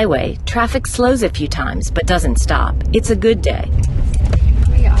on the highway, traffic slows a few times but doesn't stop. It's a good day.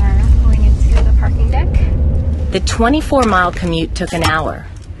 We are going into the parking deck. The 24-mile commute took an hour.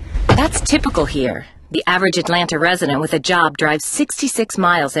 That's typical here. The average Atlanta resident with a job drives 66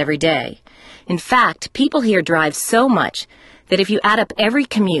 miles every day. In fact, people here drive so much that if you add up every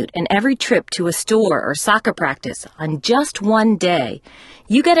commute and every trip to a store or soccer practice on just one day,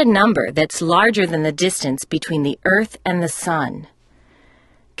 you get a number that's larger than the distance between the Earth and the Sun.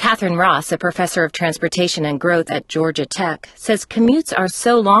 Catherine Ross, a professor of transportation and growth at Georgia Tech, says commutes are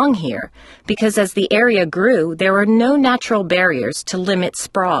so long here because as the area grew, there were no natural barriers to limit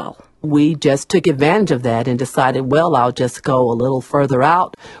sprawl. We just took advantage of that and decided, well, I'll just go a little further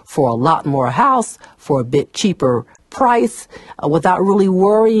out for a lot more house for a bit cheaper price without really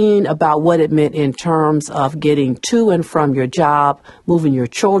worrying about what it meant in terms of getting to and from your job, moving your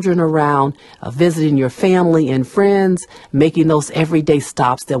children around, visiting your family and friends, making those everyday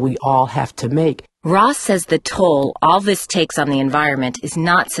stops that we all have to make. Ross says the toll all this takes on the environment is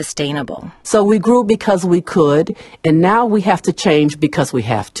not sustainable. So we grew because we could, and now we have to change because we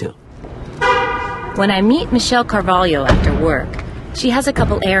have to. When I meet Michelle Carvalho after work, she has a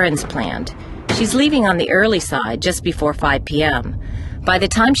couple errands planned. She's leaving on the early side just before 5 p.m. By the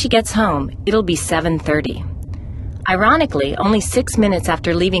time she gets home, it'll be 7:30. Ironically, only 6 minutes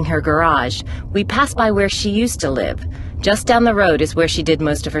after leaving her garage, we pass by where she used to live. Just down the road is where she did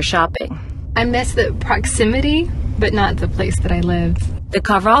most of her shopping. I miss the proximity, but not the place that I live. The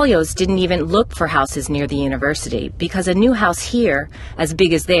Carvalhos didn't even look for houses near the university because a new house here, as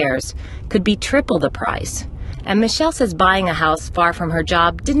big as theirs, could be triple the price. And Michelle says buying a house far from her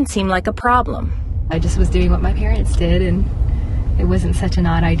job didn't seem like a problem. I just was doing what my parents did, and it wasn't such an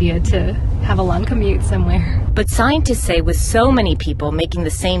odd idea to have a long commute somewhere. But scientists say with so many people making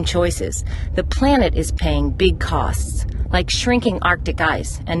the same choices, the planet is paying big costs, like shrinking Arctic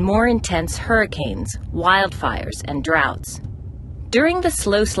ice and more intense hurricanes, wildfires, and droughts. During the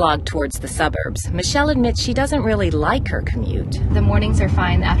slow slog towards the suburbs, Michelle admits she doesn't really like her commute. The mornings are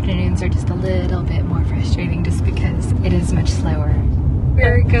fine, the afternoons are just a little bit more frustrating just because it is much slower.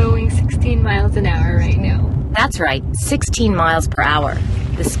 We're going 16 miles an hour right now. That's right, 16 miles per hour.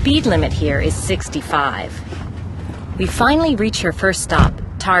 The speed limit here is 65. We finally reach her first stop,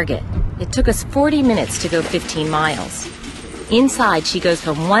 Target. It took us 40 minutes to go 15 miles. Inside, she goes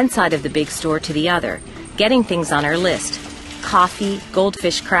from one side of the big store to the other, getting things on her list. Coffee,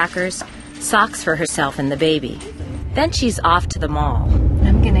 goldfish crackers, socks for herself and the baby. Then she's off to the mall.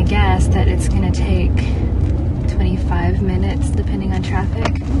 I'm gonna guess that it's gonna take 25 minutes depending on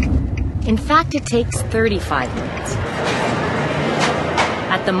traffic. In fact, it takes 35 minutes.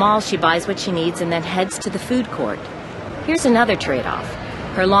 At the mall, she buys what she needs and then heads to the food court. Here's another trade-off.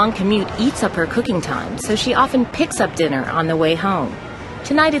 Her long commute eats up her cooking time, so she often picks up dinner on the way home.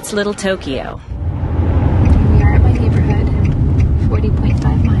 Tonight it's Little Tokyo. We are at my neighborhood,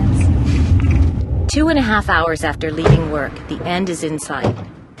 40.5 miles. 2.5 hours after leaving work, the end is in sight.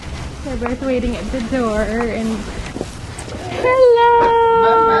 They're both waiting at the door and...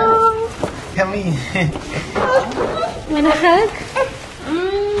 Hello! Come in. Want a hug?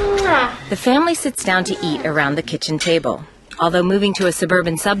 The family sits down to eat around the kitchen table. Although moving to a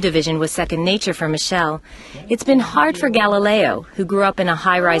suburban subdivision was second nature for Michelle, it's been hard for Galileo, who grew up in a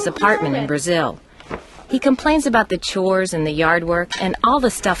high-rise apartment in Brazil. He complains about the chores and the yard work and all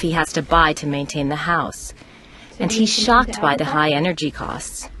the stuff he has to buy to maintain the house. And he's shocked by the high energy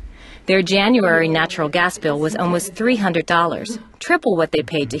costs. Their January natural gas bill was almost $300, triple what they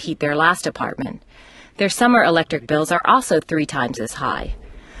paid to heat their last apartment. Their summer electric bills are also 3 times as high.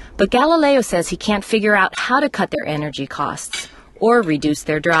 But Galileo says he can't figure out how to cut their energy costs or reduce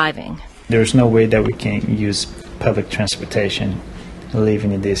their driving. There's no way that we can use public transportation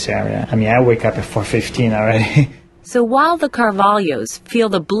living in this area. I mean, I wake up at 4:15 already. So while the Carvalhos feel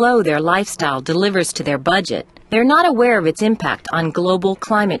the blow their lifestyle delivers to their budget, they're not aware of its impact on global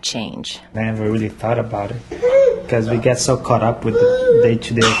climate change. I never really thought about it because we get so caught up with the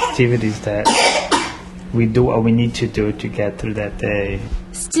day-to-day activities that we do what we need to do to get through that day.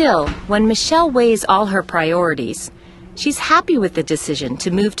 Still, when Michelle weighs all her priorities, she's happy with the decision to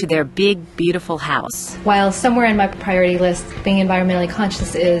move to their big, beautiful house. While somewhere in my priority list, being environmentally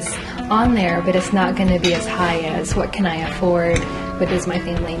conscious is on there, but it's not going to be as high as what can I afford, what does my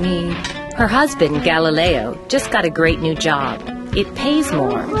family need. Her husband, Galileo, just got a great new job. It pays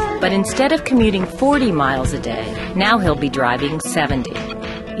more, but instead of commuting 40 miles a day, now he'll be driving 70.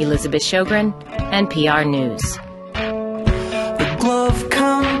 Elizabeth Sjogren, NPR News. The glove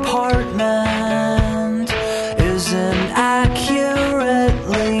compartment isn't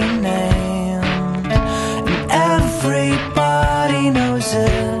accurately named, and everybody knows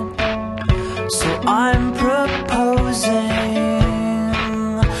it. So I'm proposing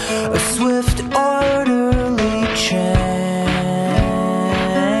a swift, orderly change.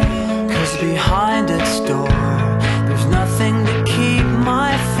 'Cause behind its door, there's nothing to keep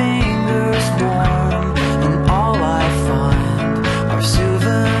my fingers warm, and all I find are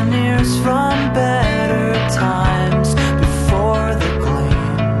souvenirs from better times before the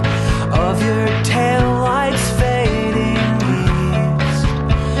gleam of your taillights fading east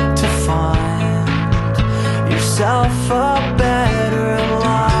to find yourself a better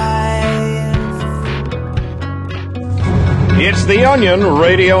life. It's the Onion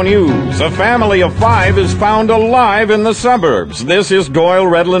Radio News. A family of 5 is found alive in the suburbs. This is Doyle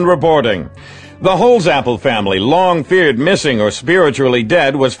Redland reporting. The Holzapfel family, long feared missing or spiritually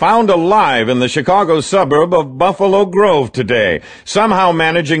dead, was found alive in the Chicago suburb of Buffalo Grove today, somehow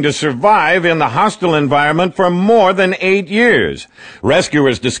managing to survive in the hostile environment for more than 8 years.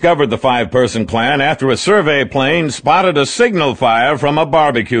 Rescuers discovered the 5-person clan after a survey plane spotted a signal fire from a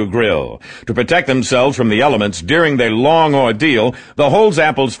barbecue grill. To protect themselves from the elements during their long ordeal, the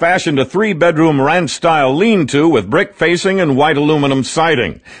Holzapfels fashioned a 3-bedroom ranch-style lean-to with brick facing and white aluminum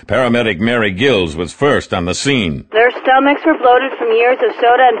siding. Paramedic Mary Gill was first on the scene. Their stomachs were bloated from years of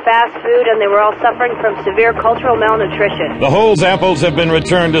soda and fast food, and they were all suffering from severe cultural malnutrition. The Holzapfels have been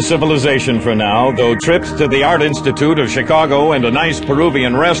returned to civilization for now, though trips to the Art Institute of Chicago and a nice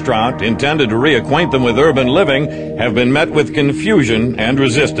Peruvian restaurant intended to reacquaint them with urban living have been met with confusion and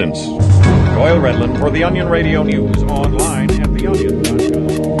resistance. Doyle Redland for the Onion Radio News, online at theonion.com.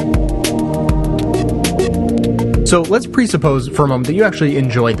 So let's presuppose for a moment that you actually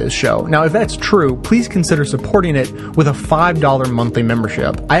enjoyed this show. Now, if that's true, please consider supporting it with a $5 monthly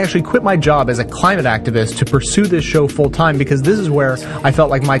membership. I actually quit my job as a climate activist to pursue this show full time because this is where I felt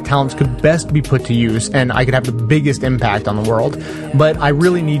like my talents could best be put to use and I could have the biggest impact on the world. But I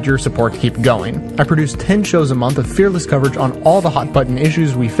really need your support to keep going. I produce 10 shows a month of fearless coverage on all the hot button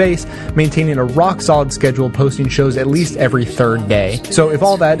issues we face, maintaining a rock solid schedule, posting shows at least every 3rd day. So if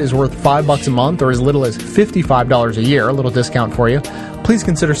all that is worth $5 a month or as little as $55 a year, a little discount for you, please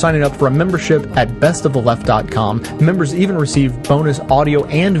consider signing up for a membership at bestoftheleft.com. Members even receive bonus audio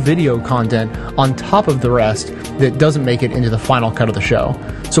and video content on top of the rest that doesn't make it into the final cut of the show.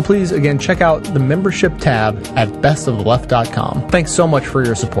 So please, again, check out the membership tab at bestoftheleft.com. Thanks so much for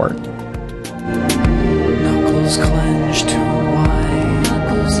your support. Knuckles clenched too wide,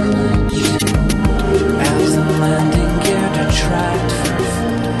 knuckles clenched as the landing gear detract for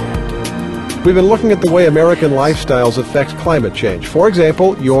flight. We've been looking at the way American lifestyles affect climate change. For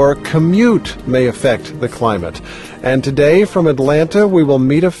example, your commute may affect the climate. And today from Atlanta, we will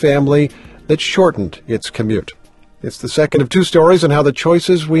meet a family that shortened its commute. It's the second of two stories on how the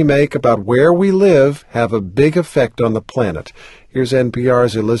choices we make about where we live have a big effect on the planet. Here's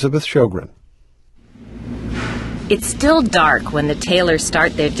NPR's Elizabeth Sjogren. It's still dark when the Taylors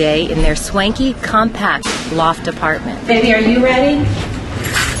start their day in their swanky, compact loft apartment. Baby, are you ready?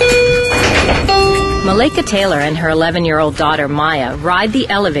 Malika Taylor and her 11-year-old daughter, Maya, ride the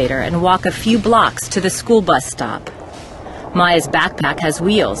elevator and walk a few blocks to the school bus stop. Maya's backpack has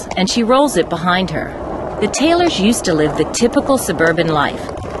wheels, and she rolls it behind her. The Taylors used to live the typical suburban life,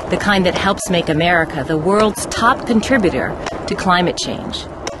 the kind that helps make America the world's top contributor to climate change.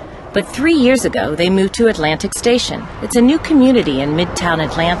 But 3 years ago, they moved to Atlantic Station. It's a new community in Midtown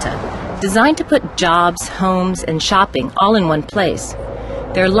Atlanta, designed to put jobs, homes, and shopping all in one place.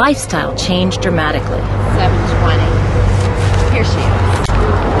 Their lifestyle changed dramatically. 7:20. Here she is.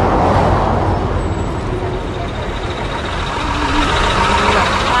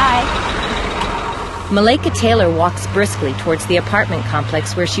 Hi. Malika Taylor walks briskly towards the apartment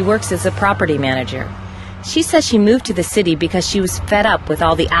complex where she works as a property manager. She says she moved to the city because she was fed up with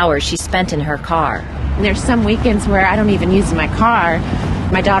all the hours she spent in her car. And there's some weekends where I don't even use my car.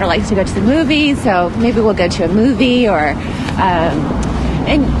 My daughter likes to go to the movies, so maybe we'll go to a movie or...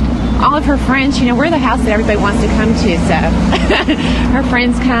 and all of her friends, we're the house that everybody wants to come to, so her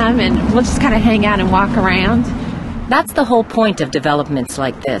friends come and we'll just kind of hang out and walk around. That's the whole point of developments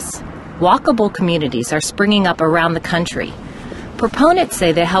like this. Walkable communities are springing up around the country. Proponents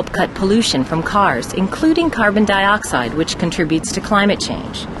say they help cut pollution from cars, including carbon dioxide, which contributes to climate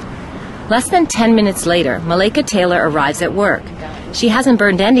change. Less than 10 minutes later, Malika Taylor arrives at work. She hasn't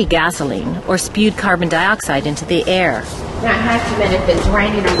burned any gasoline or spewed carbon dioxide into the air. Now, I have to admit, if it's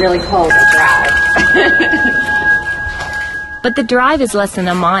raining or really cold, I drive. But the drive is less than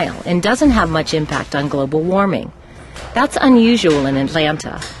a mile and doesn't have much impact on global warming. That's unusual in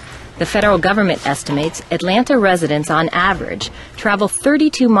Atlanta. The federal government estimates Atlanta residents on average travel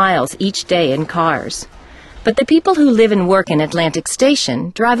 32 miles each day in cars. But the people who live and work in Atlantic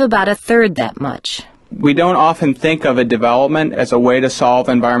Station drive about a third that much. We don't often think of a development as a way to solve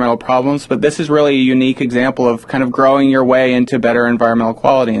environmental problems, but this is really a unique example of kind of growing your way into better environmental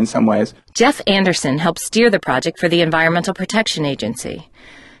quality in some ways. Jeff Anderson helped steer the project for the Environmental Protection Agency.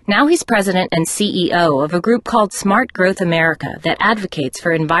 Now he's president and CEO of a group called Smart Growth America that advocates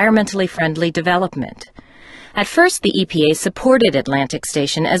for environmentally friendly development. At first, the EPA supported Atlantic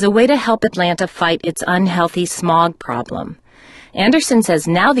Station as a way to help Atlanta fight its unhealthy smog problem. Anderson says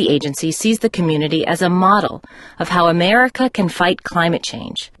now the agency sees the community as a model of how America can fight climate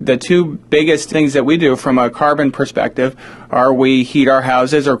change. The two biggest things that we do from a carbon perspective are we heat our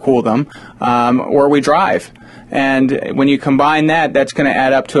houses or cool them, or we drive. And when you combine that, that's going to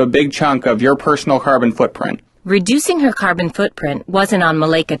add up to a big chunk of your personal carbon footprint. Reducing her carbon footprint wasn't on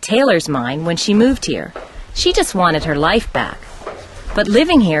Malika Taylor's mind when she moved here. She just wanted her life back. But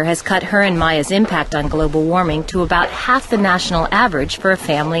living here has cut her and Maya's impact on global warming to about half the national average for a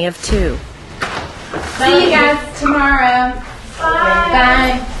family of two. See you guys tomorrow.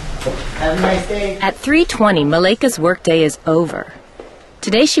 Bye. Have a nice day. At 3:20, Malika's workday is over.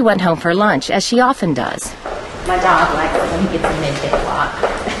 Today she went home for lunch, as she often does. My dog likes it when he gets a midday walk.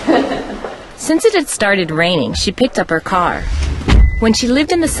 Since it had started raining, she picked up her car. When she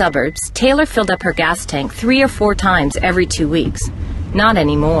lived in the suburbs, Taylor filled up her gas tank 3 or 4 times every 2 weeks. Not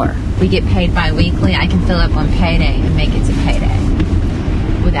anymore. We get paid bi-weekly. I can fill up on payday and make it to payday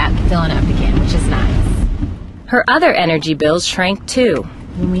without filling up again, which is nice. Her other energy bills shrank too.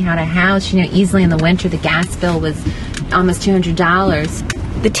 When we had a house, easily in the winter, the gas bill was almost $200.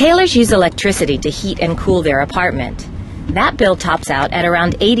 The Taylors use electricity to heat and cool their apartment. That bill tops out at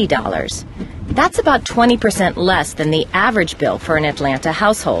around $80. That's about 20% less than the average bill for an Atlanta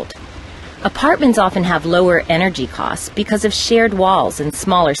household. Apartments often have lower energy costs because of shared walls and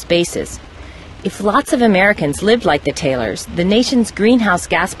smaller spaces. If lots of Americans lived like the Taylors, the nation's greenhouse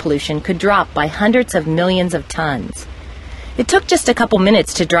gas pollution could drop by hundreds of millions of tons. It took just a couple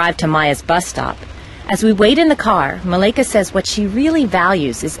minutes to drive to Maya's bus stop. As we wait in the car, Malika says what she really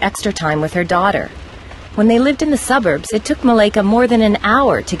values is extra time with her daughter. When they lived in the suburbs, it took Malika more than an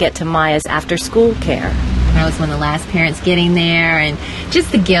hour to get to Maya's after-school care. I was one of the last parents getting there, and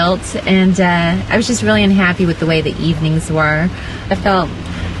just the guilt, and I was just really unhappy with the way the evenings were. I felt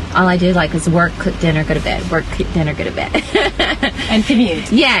all I did was work, cook dinner, go to bed, work, cook dinner, go to bed. And commute.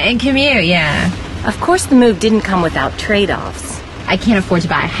 Yeah, and commute, yeah. Of course the move didn't come without trade-offs. I can't afford to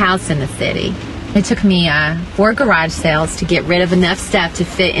buy a house in the city. It took me 4 garage sales to get rid of enough stuff to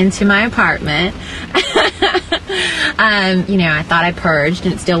fit into my apartment. I thought I purged,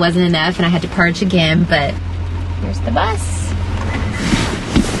 and it still wasn't enough, and I had to purge again, but here's the bus.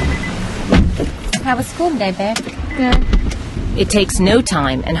 How was school today, babe? Good. It takes no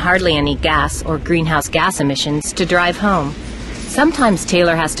time and hardly any gas or greenhouse gas emissions to drive home. Sometimes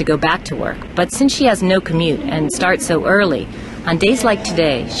Taylor has to go back to work, but since she has no commute and starts so early, on days like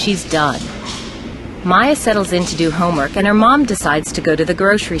today, she's done. Maya settles in to do homework, and her mom decides to go to the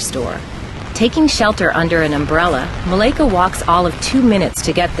grocery store. Taking shelter under an umbrella, Malika walks all of 2 minutes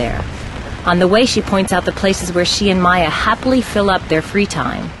to get there. On the way, she points out the places where she and Maya happily fill up their free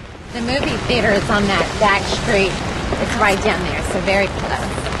time. The movie theater is on that back street. It's right down there, so very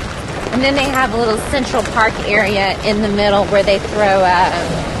close. And then they have a little Central Park area in the middle where they throw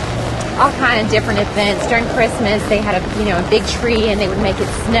all kind of different events. During Christmas, they had a big tree and they would make it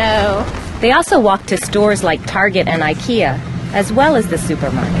snow. They also walk to stores like Target and IKEA, as well as the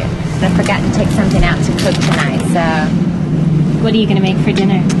supermarket. I forgot to take something out to cook tonight, so... What are you going to make for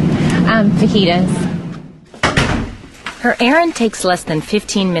dinner? Fajitas. Her errand takes less than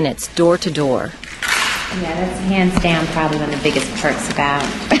 15 minutes door to door. Yeah, that's hands down probably one of the biggest perks about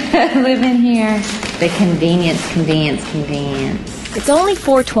living here. The convenience. It's only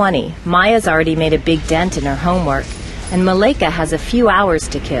 4:20. Maya's already made a big dent in her homework, and Malika has a few hours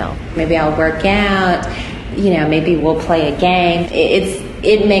to kill. Maybe I'll work out, maybe we'll play a game.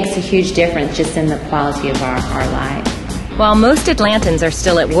 It makes a huge difference just in the quality of our life. While most Atlantans are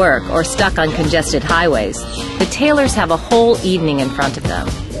still at work or stuck on congested highways, the Taylors have a whole evening in front of them.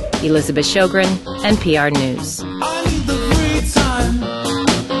 Elizabeth Shogren, NPR News.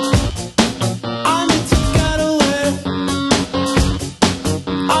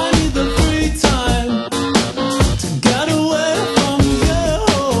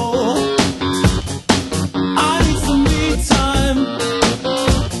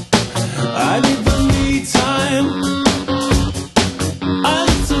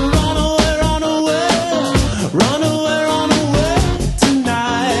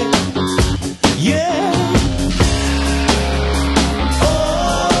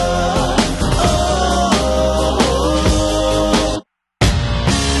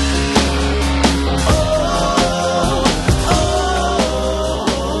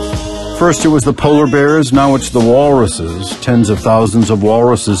 First it was the polar bears, now it's the walruses. Tens of thousands of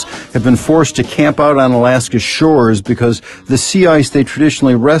walruses have been forced to camp out on Alaska's shores because the sea ice they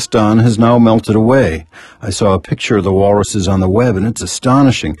traditionally rest on has now melted away. I saw a picture of the walruses on the web, and it's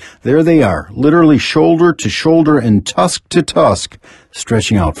astonishing. There they are, literally shoulder to shoulder and tusk to tusk,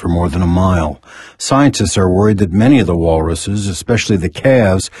 stretching out for more than a mile. Scientists are worried that many of the walruses, especially the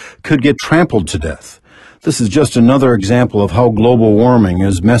calves, could get trampled to death. This is just another example of how global warming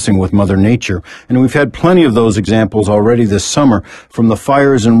is messing with Mother Nature, and we've had plenty of those examples already this summer, from the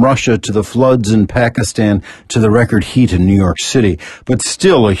fires in Russia to the floods in Pakistan to the record heat in New York City. But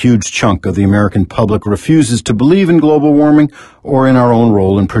still a huge chunk of the American public refuses to believe in global warming or in our own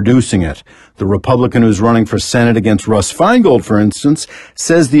role in producing it. The Republican who's running for Senate against Russ Feingold, for instance,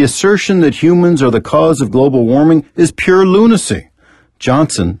 says the assertion that humans are the cause of global warming is pure lunacy.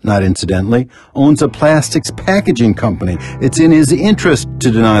 Johnson, not incidentally, owns a plastics packaging company. It's in his interest to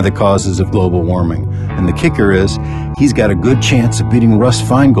deny the causes of global warming. And the kicker is, he's got a good chance of beating Russ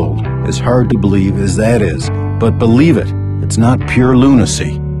Feingold, as hard to believe as that is. But believe it, it's not pure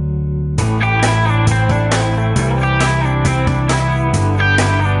lunacy.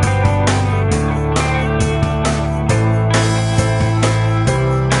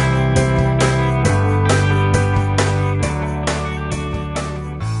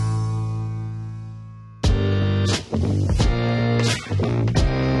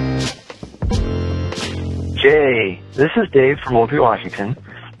 Jay, this is Dave from Olympia, Washington.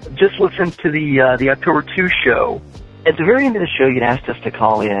 Just listened to the October 2 show. At the very end of the show, you'd asked us to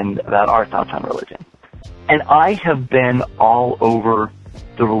call in about our thoughts on religion. And I have been all over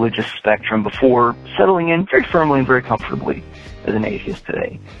the religious spectrum before settling in very firmly and very comfortably as an atheist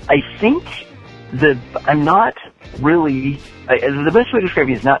today. I think that I'm not really, the best way to describe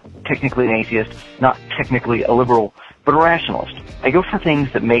me is not technically an atheist, not technically a liberal, but a rationalist. I go for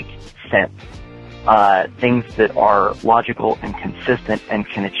things that make sense. Things that are logical and consistent and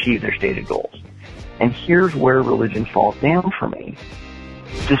can achieve their stated goals. And here's where religion falls down for me.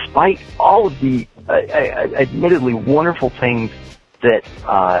 Despite all of the admittedly wonderful things that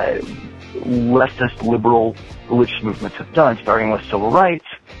leftist liberal religious movements have done, starting with civil rights,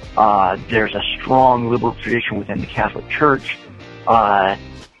 there's a strong liberal tradition within the Catholic Church,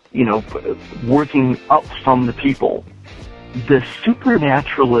 working up from the people. The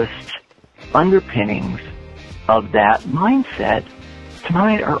supernaturalist underpinnings of that mindset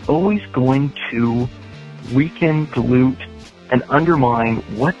tonight are always going to weaken, dilute, and undermine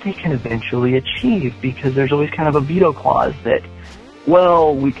what they can eventually achieve, because there's always kind of a veto clause that,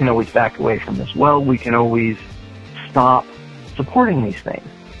 well, we can always back away from this. Well, we can always stop supporting these things.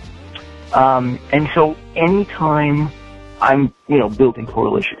 And so anytime I'm, building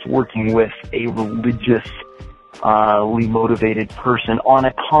coalitions, working with a religiously motivated person on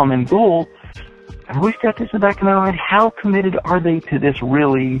a common goal, I've always got this in the back of my mind: how committed are they to this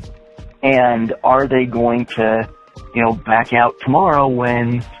really? And are they going to, back out tomorrow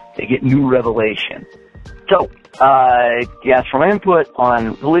when they get new revelation? So, yes, for my input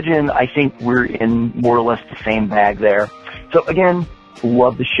on religion, I think we're in more or less the same bag there. So again,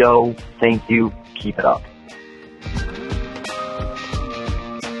 love the show. Thank you. Keep it up.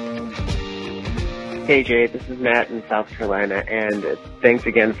 Hey Jay, this is Matt in South Carolina, and thanks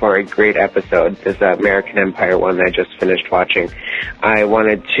again for a great episode, this American Empire one that I just finished watching. I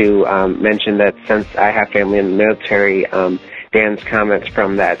wanted to mention that since I have family in the military, Dan's comments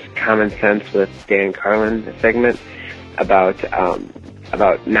from that Common Sense with Dan Carlin segment about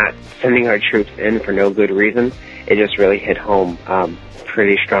not sending our troops in for no good reason, it just really hit home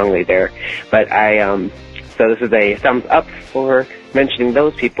pretty strongly there. But so this is a thumbs up for mentioning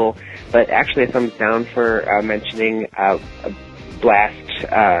those people, but actually a thumbs down for mentioning Blast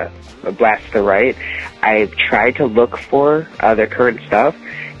the Right. I tried to look for their current stuff,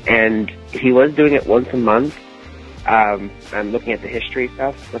 and he was doing it once a month. I'm looking at the history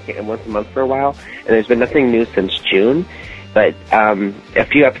stuff, looking at it once a month for a while, and there's been nothing new since June. But a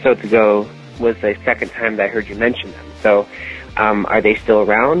few episodes ago was the second time that I heard you mention them. So are they still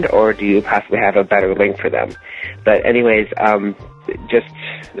around, or do you possibly have a better link for them? But anyways, just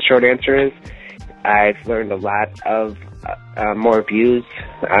the short answer is I've learned a lot of more views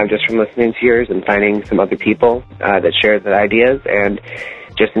just from listening to yours and finding some other people that share the ideas. And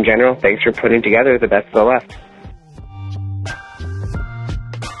just in general, thanks for putting together the best of the left.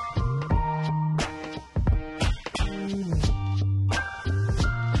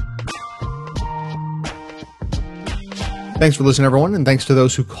 Thanks for listening, everyone, and thanks to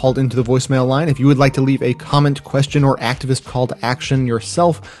those who called into the voicemail line. If you would like to leave a comment, question, or activist call to action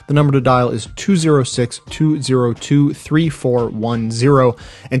yourself, the number to dial is 206-202-3410.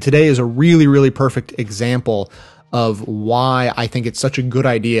 And today is a really, really perfect example of why I think it's such a good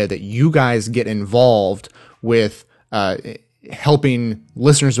idea that you guys get involved with helping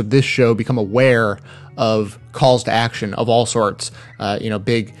listeners of this show become aware of calls to action of all sorts.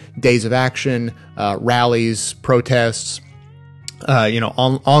 Big days of action, rallies, protests,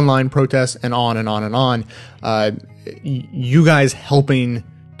 online protests, and on and on and on. You guys helping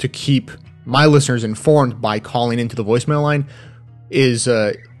to keep my listeners informed by calling into the voicemail line is,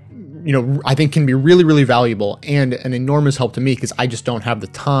 I think can be really, really valuable and an enormous help to me, because I just don't have the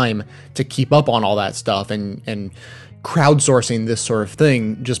time to keep up on all that stuff, and crowdsourcing this sort of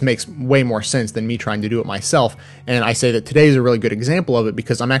thing just makes way more sense than me trying to do it myself. And I say that today is a really good example of it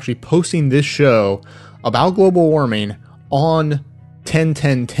because I'm actually posting this show about global warming on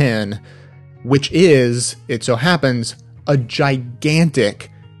 10/10/10, which is, it so happens, a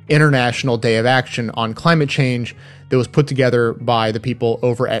gigantic international day of action on climate change that was put together by the people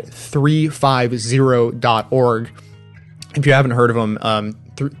over at 350.org. If you haven't heard of them,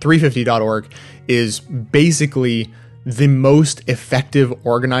 350.org is basically the most effective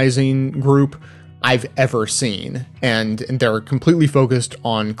organizing group I've ever seen. And they're completely focused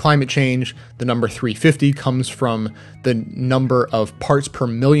on climate change. The number 350 comes from the number of parts per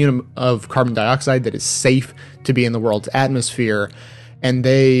million of carbon dioxide that is safe to be in the world's atmosphere. And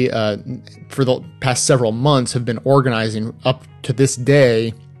they, for the past several months, have been organizing up to this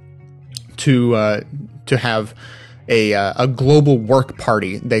day to have a global work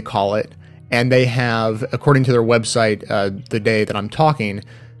party, they call it. And they have, according to their website, the day that I'm talking,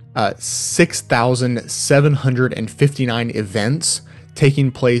 6,759 events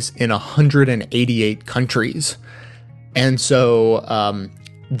taking place in 188 countries. And so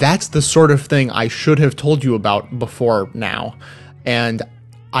that's the sort of thing I should have told you about before now. And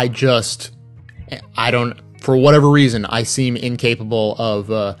for whatever reason, I seem incapable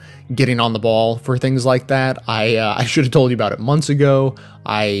of getting on the ball for things like that. I should have told you about it months ago.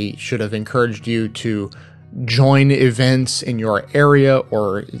 I should have encouraged you to join events in your area,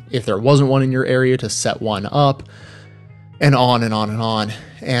 or if there wasn't one in your area, to set one up, and on and on and on.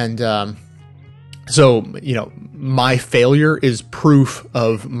 And so, my failure is proof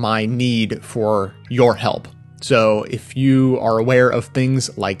of my need for your help. So if you are aware of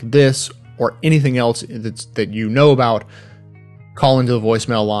things like this or anything else that you know about, call into the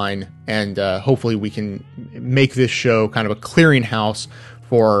voicemail line, and hopefully we can make this show kind of a clearinghouse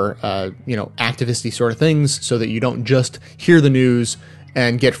for activisty sort of things, so that you don't just hear the news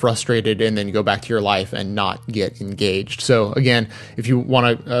and get frustrated and then go back to your life and not get engaged. So again, if you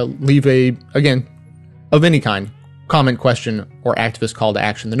want to leave of any kind, comment, question, or activist call to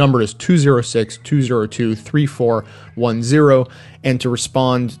action. The number is 206-202-3410. And to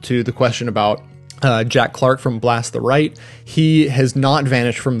respond to the question about Jack Clark from Blast the Right, he has not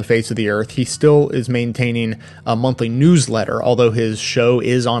vanished from the face of the earth. He still is maintaining a monthly newsletter, although his show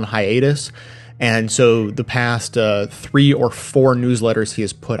is on hiatus. And so the past 3 or 4 newsletters he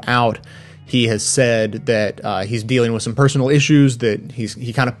has put out, he has said that he's dealing with some personal issues, that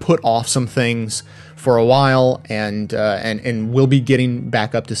he kind of put off some things for a while, and will be getting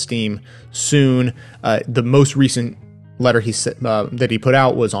back up to steam soon. The most recent letter that he put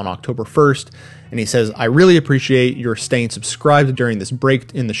out was on October 1st, and he says, "I really appreciate your staying subscribed during this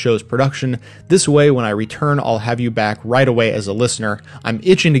break in the show's production. This way, when I return, I'll have you back right away as a listener. I'm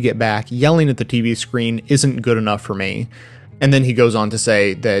itching to get back. Yelling at the TV screen isn't good enough for me." And then he goes on to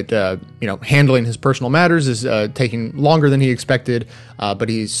say that, handling his personal matters is taking longer than he expected, but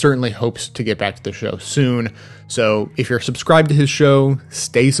he certainly hopes to get back to the show soon. So if you're subscribed to his show,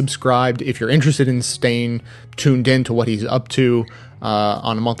 stay subscribed. If you're interested in staying tuned in to what he's up to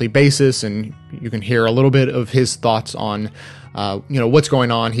on a monthly basis, and you can hear a little bit of his thoughts on, what's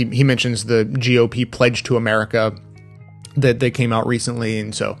going on. He mentions the GOP Pledge to America that came out recently,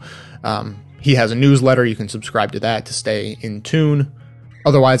 and so he has a newsletter. You can subscribe to that to stay in tune.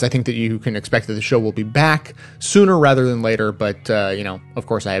 Otherwise, I think that you can expect that the show will be back sooner rather than later, but, of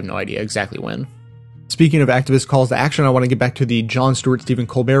course, I have no idea exactly when. Speaking of activist calls to action, I want to get back to the Jon Stewart Stephen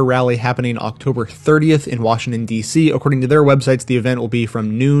Colbert rally happening October 30th in Washington, D.C. According to their websites, the event will be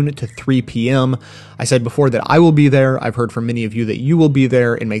from noon to 3 p.m. I said before that I will be there. I've heard from many of you that you will be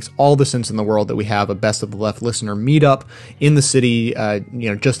there. It makes all the sense in the world that we have a Best of the Left listener meetup in the city,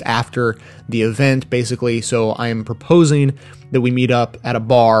 just after the event, basically. So I am proposing that we meet up at a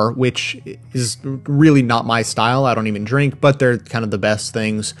bar, which is really not my style. I don't even drink, but they're kind of the best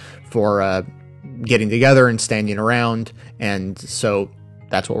things for getting together and standing around, and so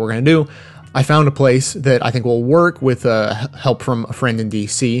that's what we're going to do. I found a place that I think will work with help from a friend in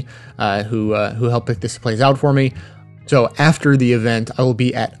DC who helped pick this place out for me. So after the event, I will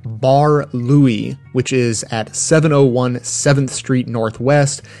be at Bar Louie, which is at 701 7th Street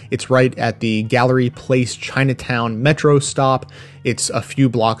Northwest. It's right at the Gallery Place Chinatown Metro stop. It's a few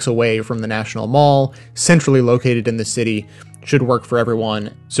blocks away from the National Mall, centrally located in the city. Should work for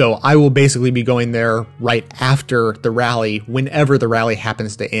everyone. So I will basically be going there right after the rally, whenever the rally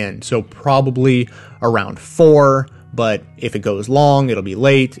happens to end. So probably around 4, but if it goes long, it'll be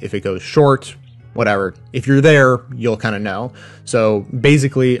late. If it goes short, whatever. If you're there, you'll kind of know. So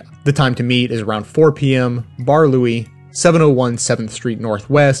basically, the time to meet is around 4 p.m., Bar Louie, 701 7th Street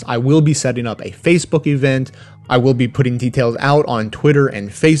Northwest. I will be setting up a Facebook event. I will be putting details out on Twitter and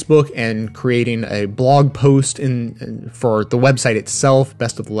Facebook and creating a blog post for the website itself,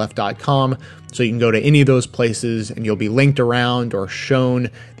 bestoftheleft.com. So you can go to any of those places and you'll be linked around or shown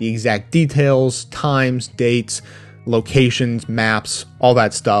the exact details, times, dates, locations, maps, all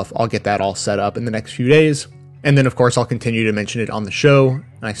that stuff. I'll get that all set up in the next few days. And then, of course, I'll continue to mention it on the show. And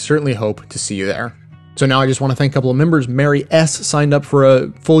I certainly hope to see you there. So now I just want to thank a couple of members. Mary S. signed up for a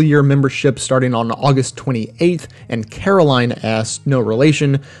full year membership starting on August 28th, and Caroline S., no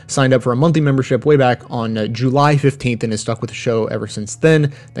relation, signed up for a monthly membership way back on July 15th and has stuck with the show ever since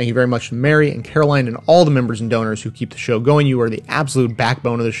then. Thank you very much to Mary and Caroline and all the members and donors who keep the show going. You are the absolute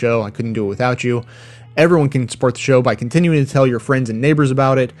backbone of the show. I couldn't do it without you. Everyone can support the show by continuing to tell your friends and neighbors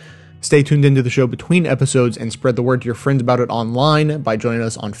about it. Stay tuned into the show between episodes and spread the word to your friends about it online by joining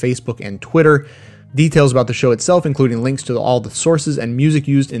us on Facebook and Twitter. Details about the show itself, including links to all the sources and music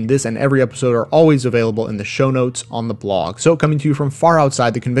used in this and every episode, are always available in the show notes on the blog. So, coming to you from far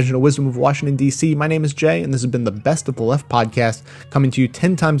outside the conventional wisdom of Washington, D.C., my name is Jay, and this has been the Best of the Left podcast, coming to you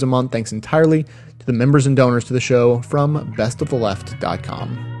 10 times a month, thanks entirely to the members and donors to the show from bestoftheleft.com.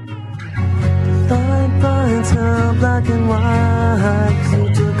 Fine lines are black and white, 'cause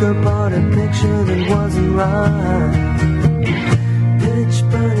you took apart a picture that wasn't right.